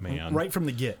British man, Right from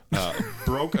the get.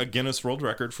 broke a Guinness World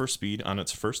Record for speed on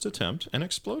its first attempt and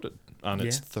exploded on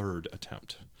its Yeah. third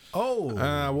attempt. Oh.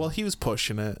 Well, he was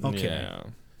pushing it. Okay.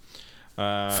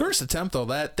 Yeah. First attempt though,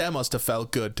 that must have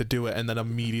felt good to do it, and then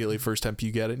immediately first attempt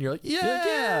you get it, and you're like,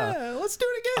 yeah, Let's do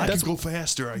it I again. can go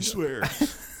faster, I swear.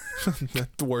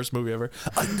 the worst movie ever.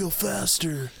 I can go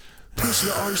faster. Push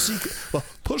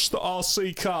the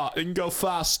RC car and go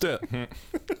faster.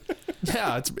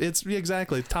 Yeah, it's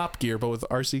exactly Top Gear, but with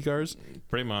RC cars.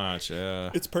 Pretty much,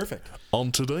 yeah. It's perfect.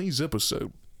 On today's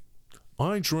episode,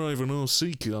 I drive an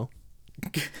RC car.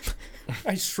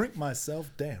 I shrink myself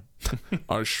down.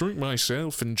 I shrink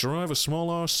myself and drive a small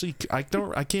RC. I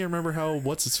can't remember how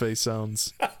what's his face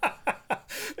sounds.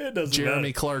 It doesn't Jeremy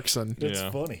matter. Clarkson. It's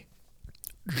Yeah. funny.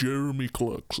 Jeremy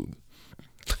Clarkson.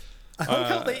 I like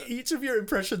how each of your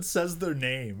impressions says their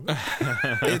name.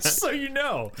 It's so you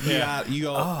know. Yeah, you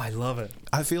go. Oh, I love it.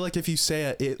 I feel like if you say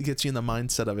it, it gets you in the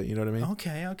mindset of it. You know what I mean?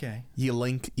 Okay. You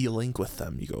link with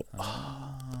them. You go.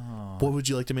 Oh. What would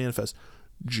you like to manifest?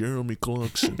 Jeremy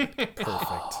Clarkson. Perfect.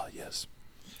 Oh, yes.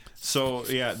 So,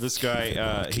 yeah, this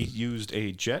guy, he used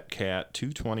a JetCat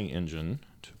 220 engine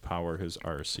to power his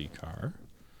RC car.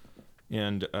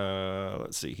 And,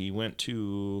 let's see, he went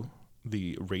to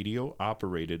the Radio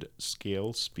Operated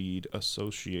Scale Speed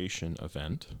Association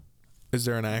event. Is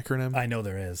there an acronym? I know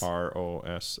there is.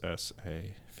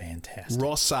 ROSSA. Fantastic.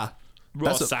 Rossa.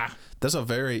 ROSSA. That's a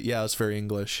very, it's very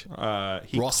English.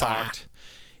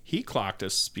 He clocked a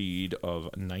speed of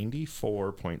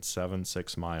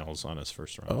 94.76 miles on his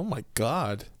first run. Oh my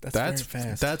God. That's very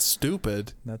fast. That's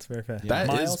stupid. That's very fast. That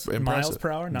miles, is impressive. Miles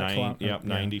per hour? Not kilometers. Yep,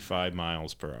 95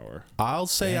 miles per hour. I'll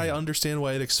say I understand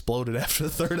why it exploded after the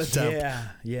third attempt.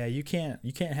 Yeah. You can't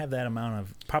have that amount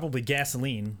of probably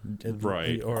gasoline,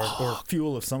 Right. or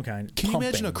fuel of some kind. Can you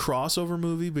imagine a pumping. crossover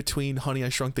movie between Honey, I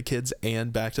Shrunk the Kids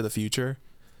and Back to the Future?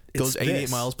 Goes It's 88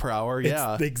 this. miles per hour. It's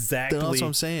Yeah. exactly. That's what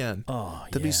I'm saying. Oh,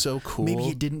 That'd be so cool. Maybe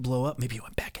he didn't blow up. Maybe he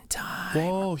went back in time.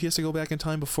 Whoa, he has to go back in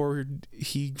time before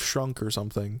he shrunk or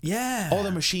something. Yeah. Oh,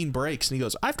 the machine breaks and he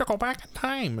goes, I have to go back in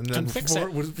time. And then fix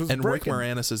it. Was and Rick broken.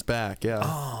 Moranis is back. Yeah.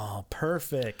 Oh,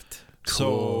 perfect.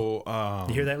 So,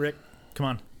 You hear that, Rick? Come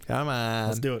on. Come on.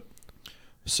 Let's do it.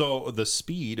 So the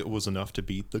speed was enough to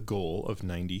beat the goal of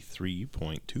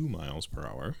 93.2 miles per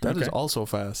hour. That is Okay. also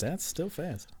fast. That's still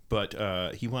fast.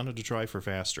 But he wanted to try for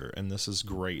faster, and this is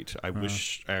great. I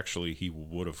wish, actually, he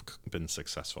would have been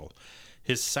successful.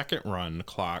 His second run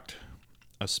clocked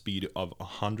a speed of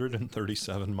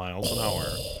 137 miles an hour,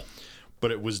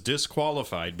 but it was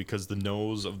disqualified because the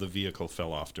nose of the vehicle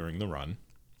fell off during the run.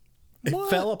 It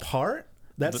fell apart?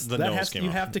 That's The that nose has came you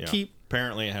off. have to Yeah. keep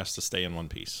Apparently, it has to stay in one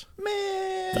piece.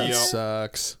 man. That Yep.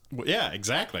 sucks. Well, yeah,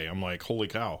 exactly. I'm like, holy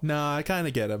cow. No, I kind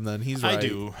of get him then. He's right.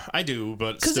 I do,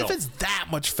 but Because still. if it's that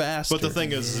much faster. But the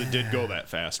thing is, it did go that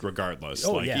fast, regardless.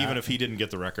 Oh, like, yeah. even if he didn't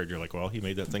get the record, you're like, well, he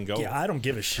made that thing go. Yeah, I don't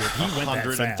give a shit. He went that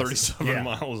fast. 137 Yeah.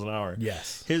 miles an hour.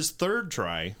 Yes. His third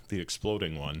try, the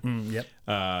exploding one, Yep.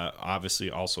 obviously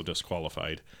also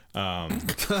disqualified.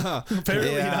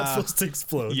 Apparently, you're not supposed to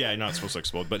explode. Yeah, not supposed to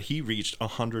explode, but he reached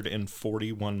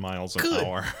 141 miles an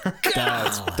hour.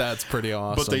 that's pretty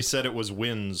awesome. But they said it was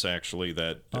winds, actually,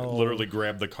 that literally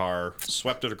grabbed the car,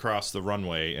 swept it across the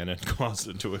runway, and it caused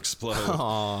it to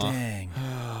explode. Dang.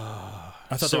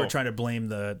 I thought they were trying to blame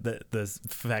the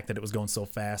fact that it was going so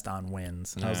fast on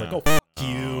winds. And I was like, oh, f***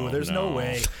 you. There's no no.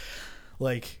 way.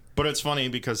 Like, But it's funny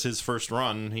because his first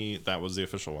run, that was the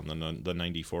official one, the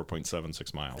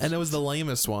 94.76 miles. and it was the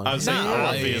lamest one. I was saying, Not lame,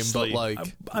 obviously. but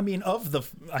like, I mean,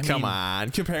 come on,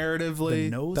 comparatively,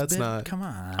 the nose that's bit? not. Come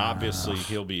on. Obviously,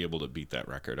 he'll be able to beat that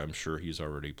record. I'm sure he's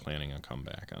already planning a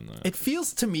comeback on that. It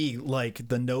feels to me like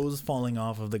the nose falling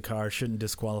off of the car shouldn't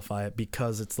disqualify it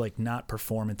because it's like not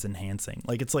performance enhancing.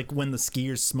 Like it's like when the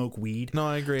skiers smoke weed. No,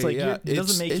 I agree. It's like Yeah, it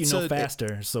doesn't make you it's no a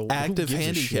faster. So who active gives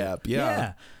a shit? handicap,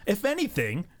 yeah. If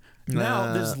anything,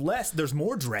 now Nah. there's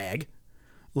more drag.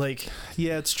 Like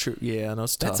Yeah, it's true. Yeah, no,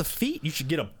 it's tough. that's a feat. You should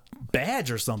get a badge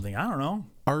or something. I don't know.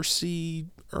 RC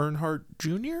Earnhardt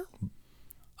Jr.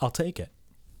 I'll take it.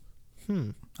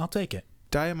 I'll take it.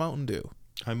 Diet Mountain Dew.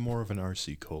 I'm more of an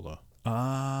RC Cola.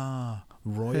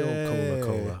 Royal Hey.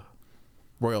 Cola.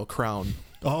 Royal Crown.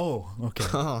 Oh,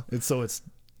 okay.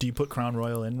 Do you put Crown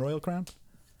Royal in Royal Crown?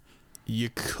 You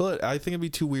could. I think it'd be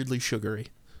too weirdly sugary.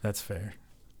 That's fair.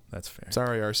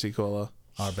 Sorry, RC Cola.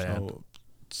 Our bad. So,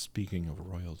 speaking of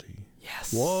royalty.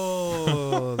 Yes.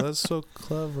 Whoa, that's so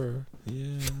clever.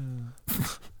 Yeah.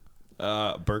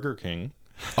 Burger King.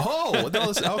 Oh,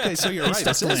 no, okay, so you're right.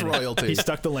 This is royalty. He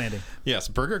stuck the landing. Yes,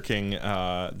 Burger King.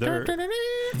 They're.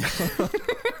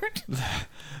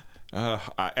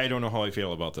 I don't know how I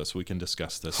feel about this. We can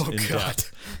discuss this in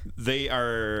depth. They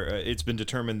are. It's been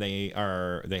determined they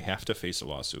have to face a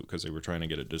lawsuit because they were trying to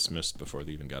get it dismissed before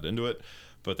they even got into it.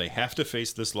 But they have to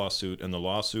face this lawsuit, and the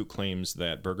lawsuit claims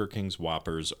that Burger King's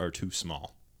Whoppers are too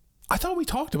small. I thought we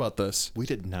talked about this. We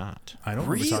did not. I don't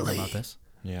remember talking about this.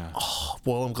 Yeah. Oh,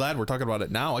 well, I'm glad we're talking about it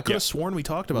now. I could have sworn we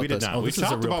talked about We this. did not. Oh, We this is a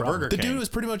talked real about problem. Burger The King. dude was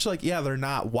pretty much like, yeah, they're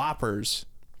not Whoppers.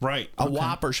 Right. A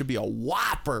Whopper should be a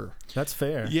Whopper. That's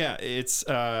fair. Yeah, it's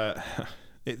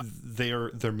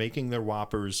they're making their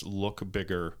Whoppers look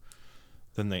bigger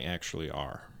than they actually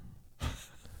are.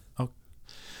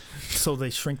 So they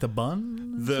shrink the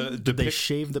bun? Did they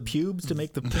shave the pubes to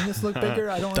make the penis look bigger?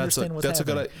 I don't understand what's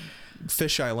happening. That's a good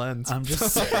fisheye lens. I'm just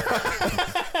saying.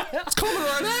 It's coming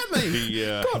right at me.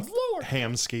 The Good Lord.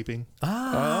 hamscaping.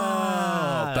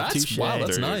 That's wow.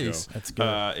 That's There you nice. go. That's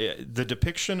good. The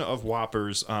depiction of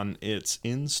Whoppers on its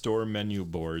in-store menu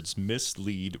boards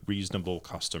mislead reasonable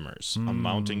customers,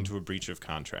 amounting to a breach of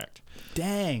contract.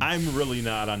 Dang. I'm really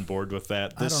not on board with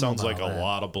that. This don't know sounds like about a that.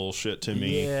 lot of bullshit to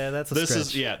me. Yeah, that's a this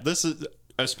stretch. This is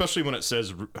especially when it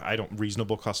says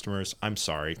reasonable customers. I'm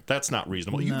sorry, that's not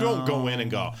reasonable. You don't go in and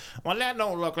go, well, that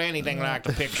don't look anything like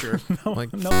the picture.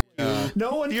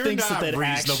 No one You're thinks not that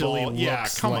reasonable. actually Yeah,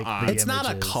 looks come like on. the It's not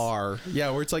a images. car. Yeah,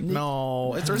 where it's like,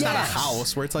 no. It's not a Yes.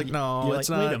 house where it's like, no, You're it's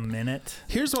like, not. wait a minute.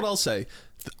 Here's what I'll say.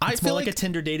 I It's feel more like like a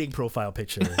Tinder dating profile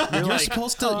picture. you're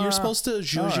supposed to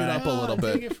zhuzh it up a little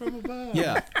bit. Take it from above.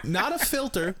 Yeah, not a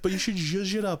filter, but you should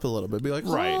zhuzh it up a little bit. Be like,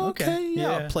 Right. oh, okay,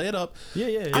 yeah, Yeah. play it up.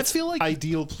 Yeah. I feel like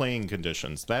Ideal playing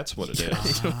conditions. That's what it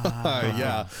is.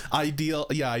 yeah,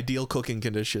 ideal cooking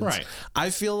conditions. Right. I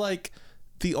feel like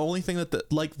the only thing that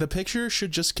the picture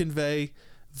should just convey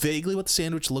vaguely what the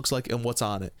sandwich looks like and what's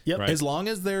on it. Yep. Right. As long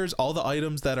as there's all the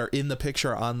items that are in the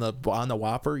picture on the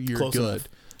Whopper, you're Close good. enough.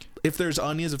 If there's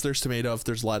onions, if there's tomato, if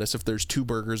there's lettuce, if there's 2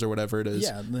 burgers or whatever it is,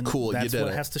 Yeah, then cool, that's you did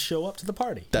what it. has to show up to the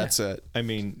party. That's it. I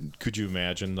mean, could you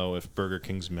imagine though if Burger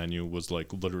King's menu was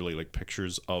like literally like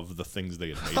pictures of the things they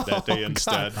had made that day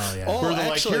instead? Oh, yeah. Oh, Where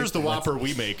they're actually, like, here's the Whopper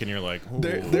we make, and you're like,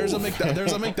 There's a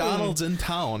McDonald's in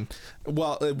town.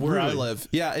 Well, where I Really? live,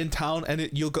 yeah, in town, and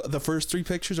you'll go. The first 3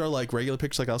 pictures are like regular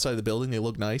pictures, like outside the building. They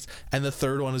look nice, and the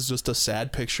third one is just a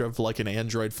sad picture of like an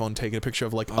Android phone taking a picture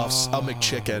of like a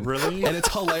McChicken. really? And it's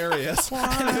hilarious,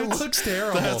 and it looks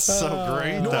terrible. That's so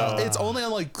great. No, though. it's only on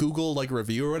like Google like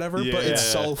review or whatever, but Yeah. it's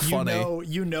so funny.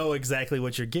 You know exactly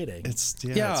what you're getting. It's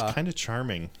Yeah. it's kind of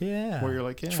charming. Yeah. Where you're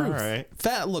like, yeah, Truth. all right.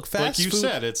 Fast Like you food,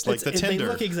 said, it's like the Tinder.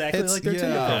 They look exactly It's- like their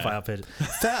Tinder yeah. profile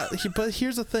picture. But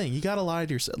here's the thing: you gotta lie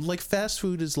to yourself. Like fast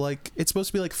food is like it's supposed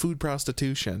to be like food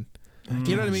prostitution.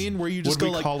 You know what I mean? Where you just Would go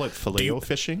we like, call it filet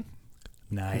fishing?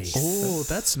 Nice. oh,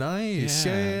 that's nice.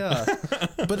 Yeah.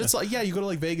 But it's like, yeah, you go to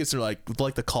like Vegas, they're like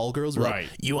the call girls, are Right.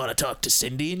 like, you want to talk to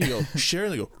Cindy, and you go, sure,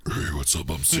 and they go, hey, what's up?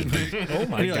 I'm Cindy. Oh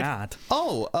my And you're like, God.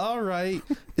 oh, all right.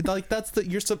 Like that's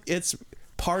it's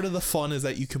part of the fun is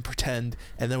that you can pretend,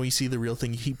 and then when you see the real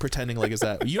thing, you keep pretending like it's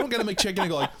that. You don't get a McChicken and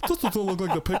go like, this doesn't look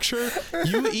like the picture.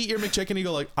 You eat your McChicken and you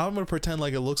go like, I'm gonna pretend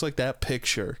like it looks like that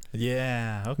picture.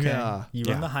 Yeah. Okay. Yeah. You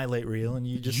run Yeah. the highlight reel and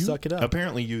you just suck it up.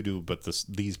 Apparently you do, but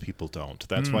these people don't.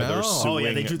 That's why they're No. suing Oh,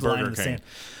 yeah, they drew the line in Burger the King.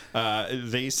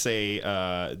 sand. They say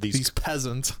These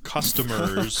peasants.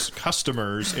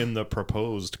 customers in the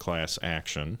proposed class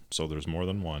action, so there's more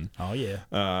than one. Oh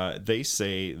yeah. They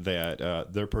say that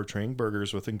they're portraying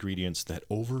burgers with ingredients that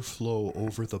overflow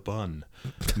over the bun,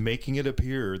 making it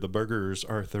appear the burgers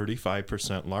are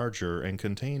 35% larger and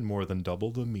contain more than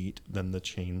double the meat than the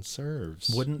chain serves.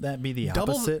 Wouldn't that be the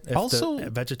Double- opposite? If also- the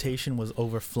vegetation was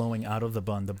overflowing out of the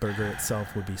bun, the burger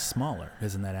itself would be smaller.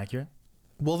 Isn't that accurate?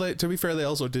 Well, to be fair, they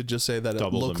also did just say that it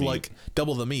Double the looked meat. like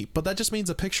double the meat, but that just means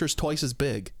the picture's twice as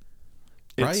big.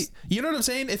 It's- Right? You know what I'm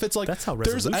saying? If it's like That's how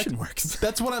there's resolution works.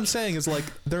 That's what I'm saying is like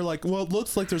they're like, well, it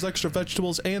looks like there's extra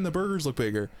vegetables and the burgers look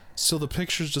bigger, so the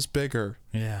picture's just bigger.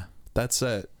 Yeah. That's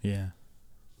it. Yeah.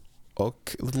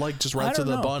 Okay, like just I right to don't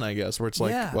the know. bun, I guess, where it's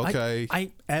like, yeah, okay,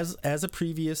 I as a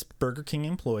previous Burger King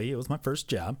employee, it was my first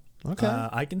job. Okay.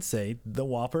 I can say the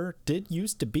Whopper did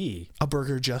used to be a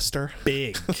burger jester.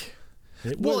 big.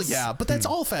 It Well, was yeah, but that's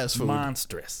all fast food.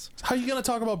 monstrous. How are you gonna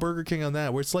talk about Burger King on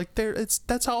that? Where it's like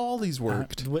that's how all these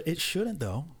worked. It shouldn't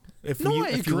though. If No, you I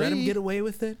if you let him agree. get away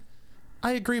with it,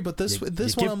 I agree, but this you one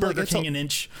give I'm Burger like, King an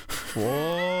inch.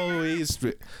 whoa,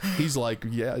 he's like,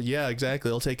 yeah, exactly.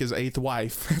 He'll take his 8th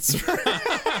wife.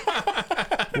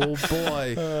 Oh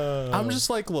boy, I'm just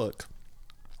like, look,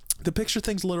 the picture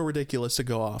thing's a little ridiculous to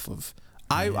go off of.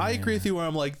 I agree with you where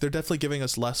I'm like, they're definitely giving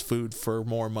us less food for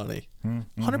more money,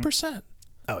 100%.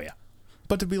 Oh yeah.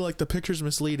 But to be like, the picture's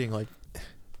misleading, like,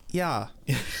 yeah,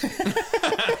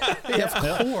 yeah,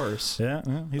 of course. Yeah,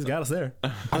 he's got us there.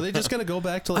 Are they just gonna go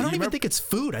back to? Like, I don't you even remember- think it's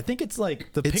food. I think it's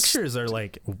like the It's- pictures are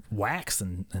like wax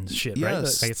and shit, right?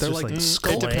 Yes, Like, it's they're just like It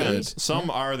sculpted. depends. Some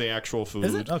are the actual food.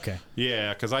 Is it? Okay.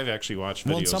 Yeah, because I've actually watched videos.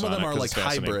 Well, and some of on them it are 'cause like it's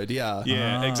fascinating. hybrid. Yeah.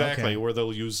 Yeah, exactly. okay. Where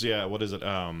they'll use what is it?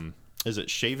 Is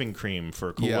it shaving cream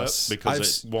for Cool Yes. Whip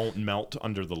because I've it won't melt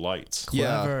under the lights?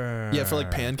 Yeah, yeah, for like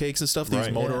pancakes and stuff. They use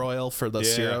Right. motor Yeah. oil for the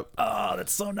Yeah. syrup. Oh,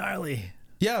 that's so gnarly.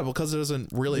 Yeah, because it doesn't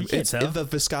really. You can't tell. The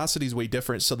viscosity is way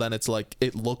different, so then it's like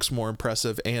it looks more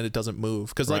impressive and it doesn't move.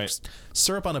 Because like Right.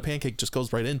 syrup on a pancake just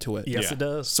goes right into it. Yes, Yeah. it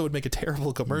does. So it'd make a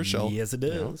terrible commercial. Yes, it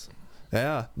does.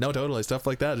 Yeah, no, totally stuff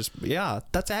like that. Just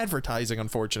that's advertising,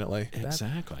 unfortunately.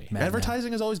 Exactly. Madman.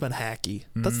 Advertising has always been hacky.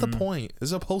 That's the point. It's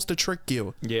supposed to trick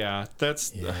you. Yeah,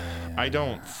 that's. I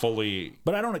don't fully.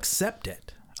 But I don't accept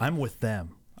it. I'm with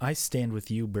them. I stand with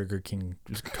you, Burger King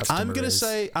customers. I'm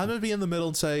gonna be in the middle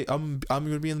and say I'm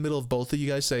gonna be in the middle of both of you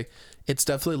guys. Say it's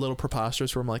definitely a little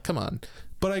preposterous. Where I'm like, come on.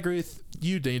 But I agree with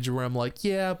you, Danger. Where I'm like,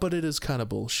 yeah, but it is kind of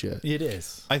bullshit. It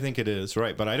is. I think it is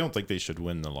right, but I don't think they should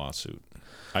win the lawsuit.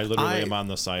 I literally am on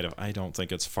the side of I don't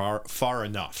think it's far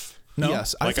enough. No?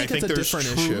 Yes, Like, I think it's a there's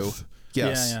different issue. truth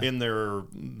Yes. Yeah. in their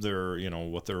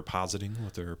what they're positing,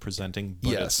 what they're presenting, but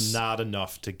Yes. it's not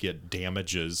enough to get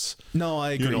damages. No,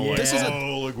 I agree. Like, This is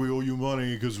like we owe you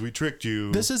money because we tricked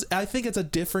you. I think it's a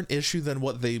different issue than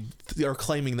what they are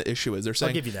claiming the issue is. They're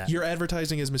saying give you that. your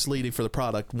advertising is misleading for the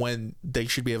product when they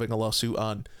should be having a lawsuit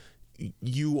on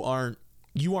you aren't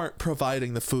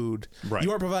providing the food. Right. You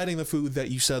aren't providing the food that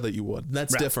you said that you would. And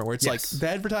that's Right. different. Where it's Yes. like the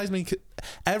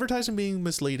advertising being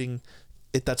misleading.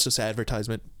 That's just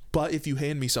advertisement. But if you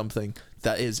hand me something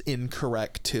that is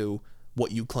incorrect to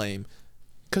what you claim,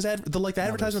 because the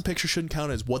advertisement picture shouldn't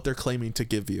count as what they're claiming to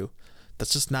give you.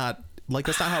 That's just not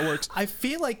that's not how it works. I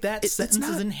feel like that It's sentence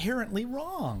not- is inherently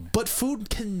wrong. But food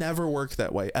can never work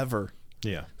that way ever.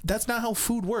 yeah. That's not how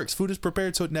food works. Food is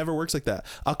prepared so it never works like that.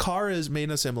 A car is made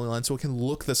in assembly line so it can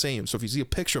look the same. So if you see a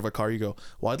picture of a car, you go,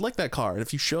 well, I'd like that car. And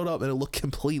if you showed up and it looked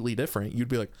completely different, you'd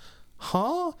be like,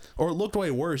 huh? Or it looked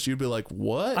way worse, you'd be like,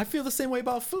 what? I feel the same way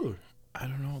about food. I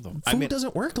don't know though. Food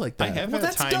doesn't work like that. I have Well, had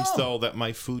that's times dumb. though that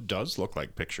my food does look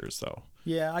like pictures though.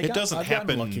 Yeah, It doesn't I've gotten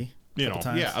happen. lucky You a know, couple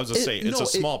times. yeah. I was gonna say it's a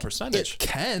small percentage. It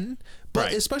can, but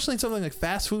Right. especially in something like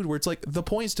fast food, where it's like the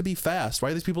point is to be fast. Why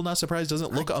are these people not surprised? It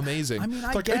doesn't look amazing. I mean,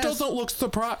 I like, guess- it doesn't look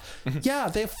surprised. Yeah,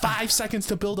 they have 5 seconds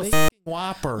to build a f***ing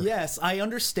Whopper. Yes, I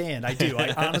understand. I do.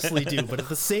 I honestly do. But at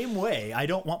the same way, I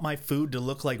don't want my food to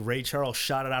look like Ray Charles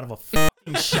shot it out of a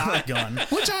f***ing shotgun.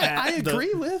 Which I at the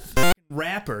agree with.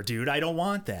 Rapper, dude. I don't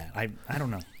want that. I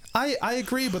don't know. I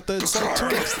agree, but it's like to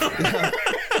an extent.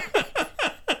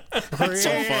 It's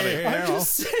so funny. I'm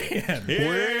just saying.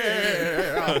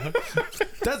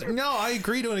 I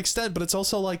agree to an extent, but it's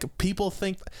also like people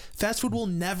think fast food will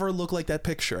never look like that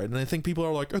picture, and I think people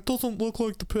are like, it doesn't look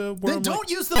like the picture. Then don't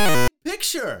use the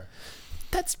picture.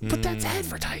 That's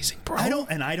advertising, bro. I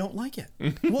don't like it.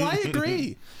 Well, I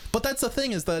agree, but that's the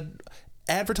thing is that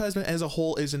advertisement as a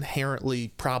whole is inherently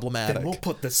problematic. Then we'll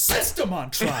put the system on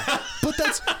trial. But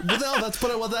that's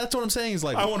what I'm saying is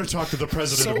like, I want to talk to the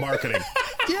president of marketing.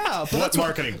 yeah, but What that's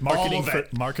marketing? marketing All of for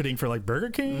it. marketing for like Burger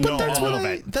King. No, That's a what little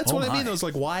I, bit. that's Oh what I mean. my. Though, is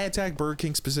like why attack Burger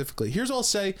King specifically. Here's what I'll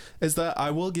say is that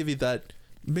I will give you that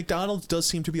McDonald's does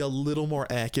seem to be a little more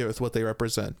accurate with what they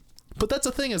represent. But that's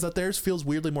the thing is that theirs feels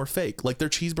weirdly more fake. Like their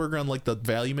cheeseburger on like the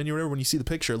value menu or whatever, when you see the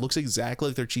picture, it looks exactly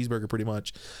like their cheeseburger pretty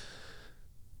much.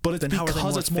 But it's Then how are they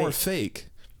because more it's more fake.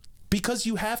 Because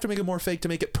you have to make it more fake to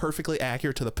make it perfectly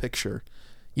accurate to the picture.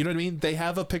 You know what I mean? They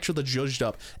have a picture that's judged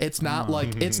up. It's not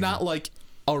like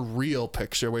a real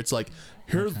picture where it's like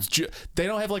here's they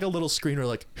don't have like a little screen where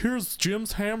like here's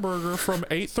Jim's hamburger from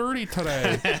 8:30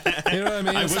 today. You know what I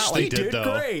mean? I It's wish not they like, did though.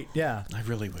 Great. Yeah. I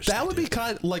really wish that they would did. be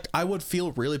kind of like I would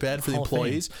feel really bad for the Hall of Fame.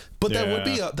 employees, but that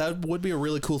Yeah. would be a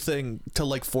really cool thing to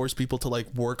like force people to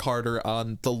like work harder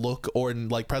on the look or in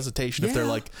like presentation if they're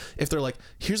Yeah. like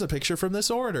here's a picture from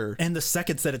this order. And the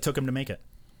seconds that it took him to make it.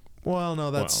 Well, no,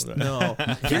 that's Well, no.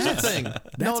 Here's the thing.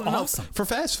 No, awesome. For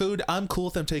fast food, I'm cool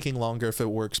with them taking longer if it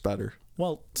works better.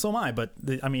 Well, so am I. But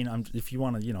if you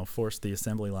want to, force the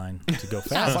assembly line to go Yeah,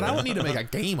 faster. but I don't need to make a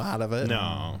game out of it.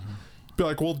 No. Be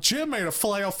like, well, Jim made a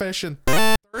filet-o-fish in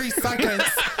 30 seconds.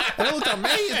 It looked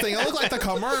amazing. It looked like the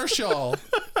commercial.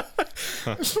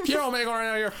 If you don't make it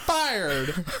right now, you're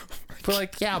fired. We're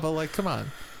like, yeah, but like, come on.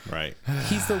 Right.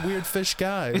 He's the weird fish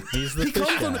guy. He's the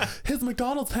fish guy. His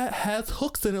McDonald's hat has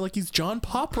hooks in it like he's John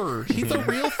Popper. He's a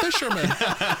real fisherman.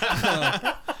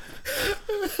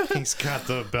 He's got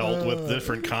the belt with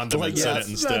different condiments in it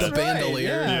instead. The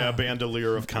bandolier. Yeah,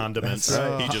 bandolier of condiments.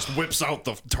 He just whips out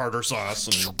the tartar sauce.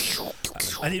 And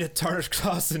I need a tartar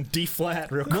sauce and D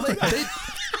flat real quick.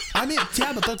 I mean,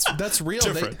 yeah, but that's real.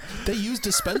 They use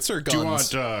dispenser guns.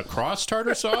 do you want cross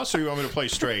tartar sauce, or you want me to play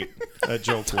straight? That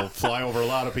joke will fly over a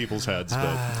lot of people's heads.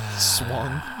 But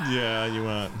Swung. yeah,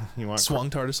 you want Swung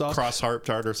tartar sauce? cross harp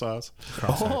tartar sauce.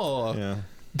 Oh, Yeah.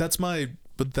 that's my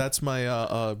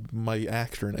my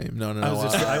actor name. No. I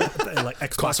was just like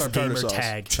Xbox Tartar gamer sauce.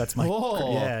 tag. That's my.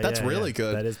 Oh, that's really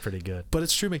good. That is pretty good. But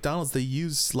it's true, McDonald's, they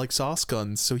use like sauce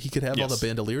guns, so he could have all Yes. the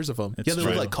bandoliers of them. It's Yeah, they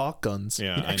look true. like caulk guns.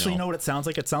 Yeah, Actually, I you know what it sounds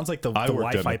like? It sounds like the I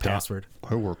worked at Wi-Fi McDo- password.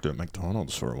 I worked at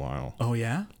McDonald's for a while. Oh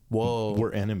yeah. Whoa.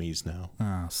 We're enemies now.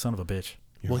 Oh, son of a bitch.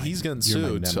 You're Well, my- he's getting you're my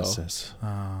sued, so- nemesis.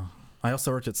 I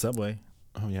also worked at Subway.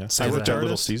 Oh yeah, Say I the worked at Little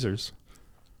artist. Caesars.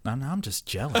 I'm just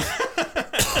jealous.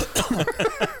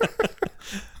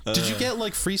 Did you get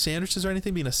like free sandwiches or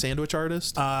anything being a sandwich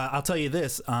artist? I'll tell you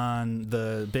this: on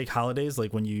the big holidays,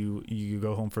 like when you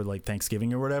go home for like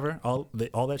Thanksgiving or whatever, all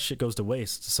that shit goes to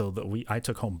waste. So I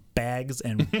took home bags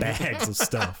and bags of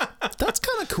stuff. That's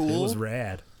kind of It cool. was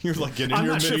rad. You're like getting I'm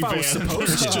your not sure if I was minivan. supposed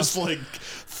There's to. just like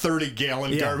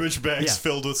 30-gallon Yeah. garbage bags Yeah.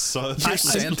 filled with suds. Your I'm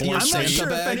not Santa sure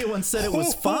bag? if anyone said it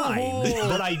was fine,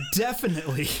 but I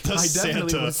definitely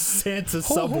Santa. was Santa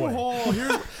Subway.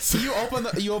 So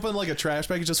you open like a trash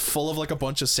bag just full of like a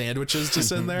bunch of sandwiches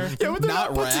just in there. Yeah, when they're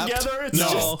not put wrapped. together,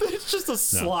 it's just a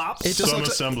slop. It just Some looks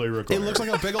assembly It required. looks like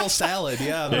a big old salad.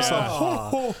 Yeah. There's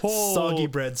like, Soggy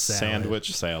bread salad.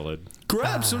 Sandwich salad.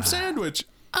 grab some sandwich.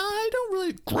 I don't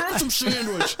really grab some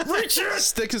sandwich. Richard!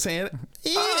 Stick his hand.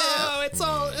 Yeah. Oh, it's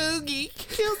all oogie.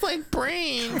 Feels like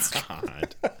brains.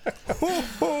 God.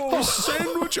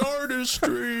 Sandwich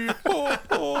artistry.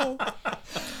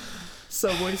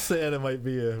 Subway Santa might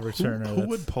be a returner. Who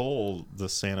would pull the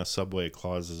Santa Subway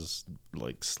Claus's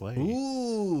like sleigh?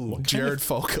 Ooh, Jared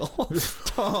Fogle.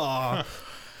 Aw. I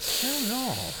don't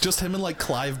know. Just him and like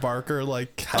Clive Barker,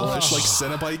 like hellish, like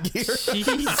Cenobite gear.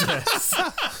 Jesus.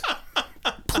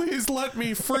 Please let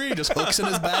me free. Just hooks in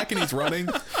his back and he's running.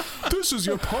 This is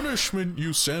your punishment,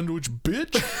 you sandwich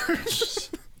bitch.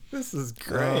 This is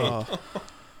great.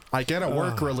 I get a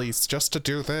work release just to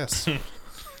do this.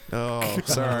 Oh,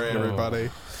 sorry, everybody.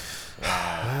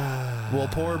 Well,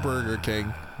 poor Burger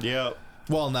King. Yeah.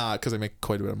 Well, not because they make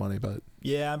quite a bit of money, but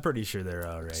Yeah, I'm pretty sure they're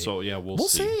all right. So yeah, we'll we'll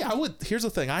see. Here's the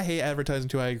thing. I hate advertising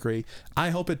too. I agree.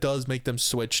 I hope it does make them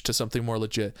switch to something more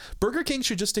legit. Burger King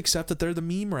should just accept that they're the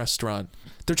meme restaurant.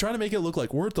 They're trying to make it look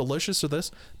like we're delicious or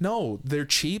this. No, they're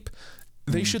cheap.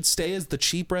 They should stay as the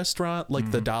cheap restaurant,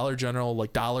 like the Dollar General,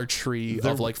 like Dollar Tree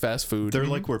of like fast food. They're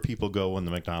like where people go when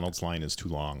the McDonald's line is too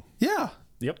long. Yeah.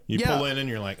 Yep. You Yeah. pull in and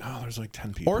you're like, oh, there's like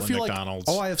 10 people Or if in you're like, McDonald's.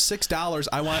 oh, I have $6.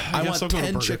 I want guess I'll go to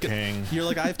 10 Burger chicken. King. You're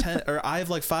like, I have 10, or I have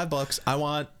like $5. I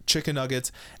want chicken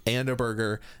nuggets and a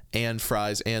burger and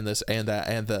fries and this and that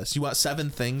and this. You want 7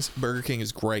 things? Burger King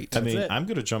is great. I mean, it. I'm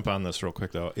going to jump on this real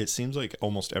quick, though. It seems like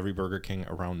almost every Burger King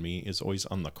around me is always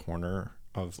on the corner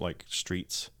of like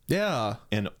streets. Yeah.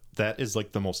 And that is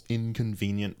like the most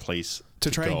inconvenient place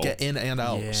To try and go. get in and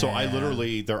out. Yeah. So I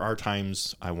literally, there are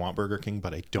times I want Burger King,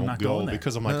 but I don't not go going there.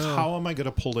 because I'm like, how am I going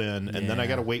to pull in? And then I Yeah.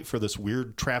 got to wait for this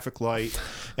weird traffic light,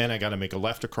 and I got to make a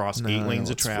left across 8 lanes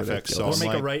of it's traffic. So Or I'm make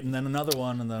like, a right and then another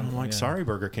one and then I'm like, sorry,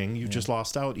 Burger King, you just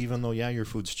lost out. Even though, yeah, your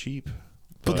food's cheap.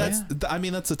 But I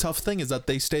mean, that's the tough thing is that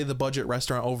they stay the budget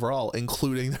restaurant overall,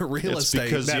 including the real It's estate.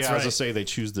 because, That's yeah, as I right. say, they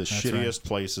choose the shittiest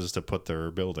places to put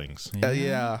their buildings.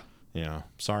 Yeah. Yeah,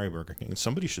 sorry, Burger King.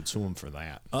 Somebody should sue them for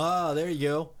that. Oh, there you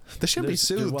go. They should be You're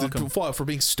sued welcome. for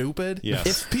being stupid. Yes.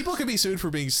 If people could be sued for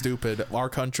being stupid, our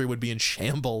country would be in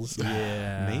shambles.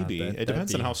 Yeah. Maybe. that- It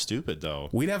depends on that'd how stupid, though.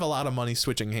 We'd have a lot of money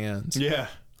switching hands. Yeah.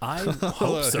 I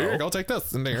hope so. Here, go take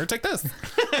this. And here, take this.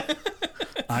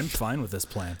 I'm fine with this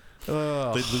plan. They'd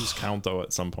lose count, though,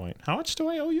 at some point. How much do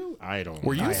I owe you? I don't know.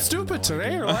 Were you have stupid no today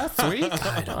idea. or last week?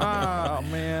 I don't know. Oh,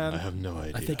 man. I have no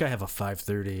idea. I think I have a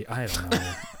 530. I don't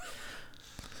know.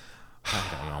 I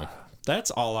don't know.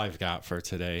 That's all I've got for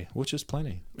today, which is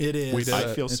plenty. It is. We did I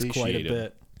it. feel It's quite a satiated.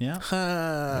 bit. Yeah.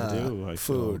 I do. I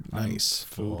Food. feel- Nice.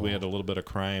 Food. We had a little bit of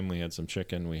crime. We had some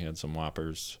chicken. We had some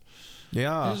Whoppers. It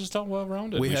Yeah. was just all well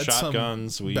rounded. We had shot some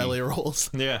guns. We belly rolls.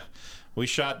 Yeah. We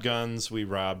shot guns. We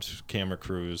robbed camera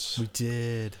crews. We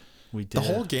did. We did. The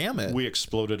whole gamut. We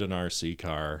exploded an RC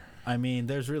car. I mean,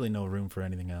 there's really no room for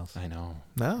anything else. I know.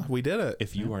 No, we did it.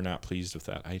 If you are not pleased with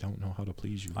that, I don't know how to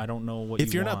please you. I don't know what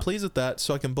If you're not want. pleased with that,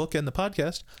 so I can bookend the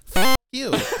podcast, f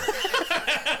you. One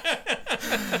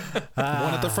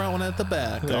at the front, one at the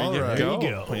back. There All you right. go. There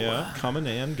you go. Yeah, coming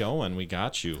and going. We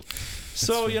got you.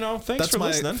 So, thanks for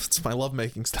listening. That's my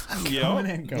lovemaking style.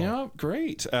 Coming and going. Yeah,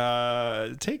 great.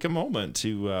 Take a moment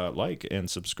to like and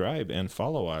subscribe and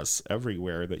follow us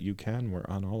everywhere that you can. We're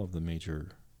on all of the major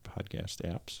podcast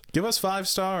apps. Give us 5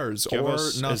 stars Give or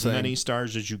us nothing. as many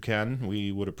stars as you can.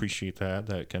 We would appreciate that.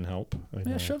 That can help.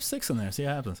 Yeah, shove 6 in there. See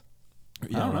what happens.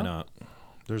 Yeah, why not?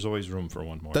 There's always room for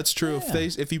one more. That's true. Yeah.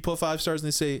 If you put 5 stars and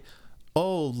they say,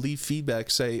 "Oh, leave feedback,"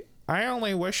 say, "I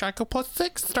only wish I could put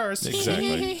 6 stars."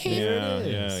 Exactly. Yeah, it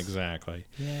is. exactly.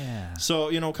 Yeah. So,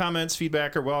 comments,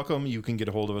 feedback are welcome. You can get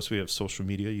a hold of us. We have social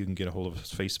media. You can get a hold of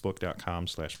us,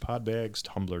 Facebook.com/Podbags,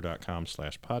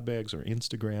 Tumblr.com/Podbags, or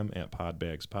Instagram at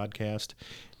Podbags Podcast.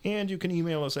 And you can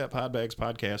email us at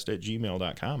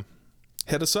podbagspodcast@gmail.com.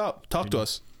 Hit us up. Talk to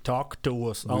us. Talk to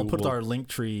us. I'll put will- our link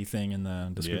tree thing in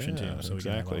the description Yeah, too, so we can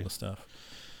have exactly. all the stuff.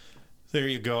 There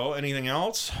you go. Anything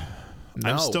else?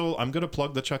 No. I'm going to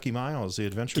plug the Chucky Miles, the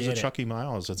Adventures Get of it. Chucky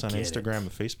Miles. It's on Get Instagram it.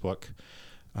 and Facebook.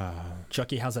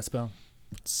 Chucky, how's that spelled?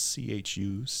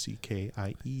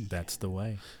 CHUCKIE. That's the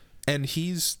way. And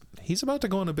he's about to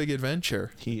go on a big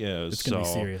adventure. He is. It's gonna be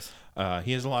serious.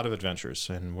 He has a lot of adventures,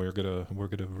 and we're gonna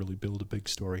really build a big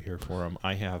story here for him.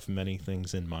 I have many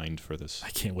things in mind for this. I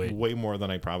can't wait. Way more than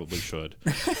I probably should.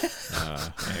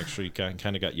 I actually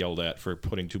kind of got yelled at for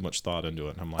putting too much thought into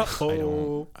it. And I'm like, I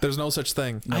don't. There's no such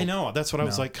thing. I know. That's what I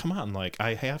was No. like. Come on, like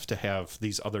I have to have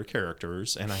these other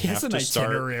characters, and I He has have an to start.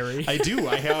 itinerary. I do.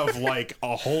 I have like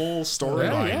a whole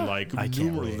storyline. Yeah. Like I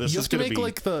can't wait. this You is have to gonna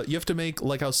make be you have to make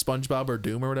like how SpongeBob or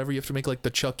Doom or whatever. You have to make like the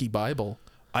Chucky Bible.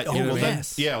 I, Oh, well, then-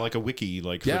 yes. yeah, like a wiki,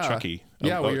 like Yeah, for Chucky.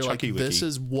 Yeah, where you're Chucky like, wiki. this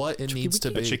is what it needs to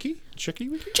a be. Chucky wiki. Chucky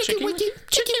wiki.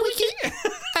 Chucky wiki.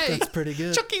 Hey, That's pretty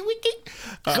good. Chucky wiki.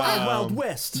 Wild Wild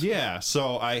West. Yeah,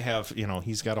 so I have,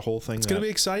 he's got a whole thing. It's gonna be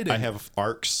exciting. I have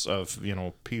arcs of,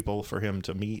 people for him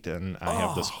to meet, and I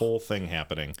have this whole thing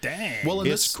happening. Dang. well, and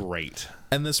It's this great.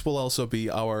 and this will also be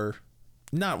our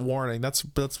not warning. That's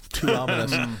too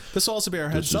ominous. This will also be our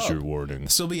heads up. warning.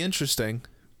 This will be interesting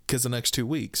because the next 2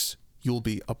 weeks you'll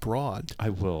be abroad. I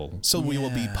will. So we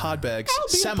will be Yeah. Podbags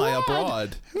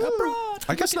semi-abroad. Abroad.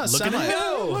 I guess not look at semi.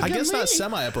 you. I guess not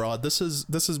semi-abroad. This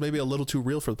is maybe a little too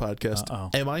real for the podcast.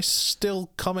 Uh-oh. Am I still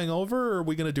coming over, or are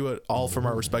we going to do it all from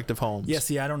our respective homes? Yeah,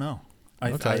 see, I don't know.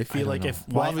 I Okay. feel like know. if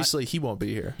Well, obviously he won't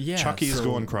be here. yeah, Chucky is so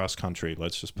going cross country.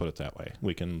 Let's just put it that way.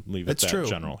 We can leave it It's that true.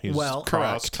 general. He's Well,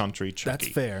 cross correct. country Chucky.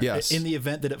 That's fair. Yes. In the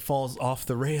event that it falls off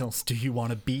the rails, do you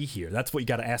want to be here? That's what you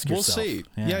got to ask We'll yourself. see.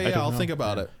 Yeah, I'll think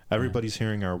about it. Everybody's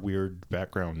hearing our weird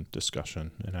background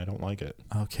discussion, and I don't like it.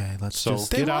 Okay, let's So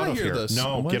just. They get out wanna of hear here. this.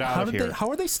 No, What- get out of here.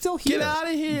 How are they still here? Get out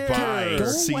of here. Bye. Go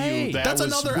See away. you. That's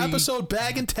was another we- episode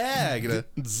bag and tagged.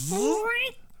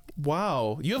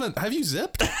 Wow. Have you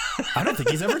zipped? I don't think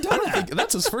he's ever done that.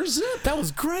 That's his first zip. That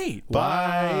was great.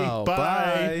 Bye. Wow. Bye.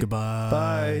 Bye. Goodbye.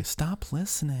 Bye. Stop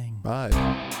listening. Bye.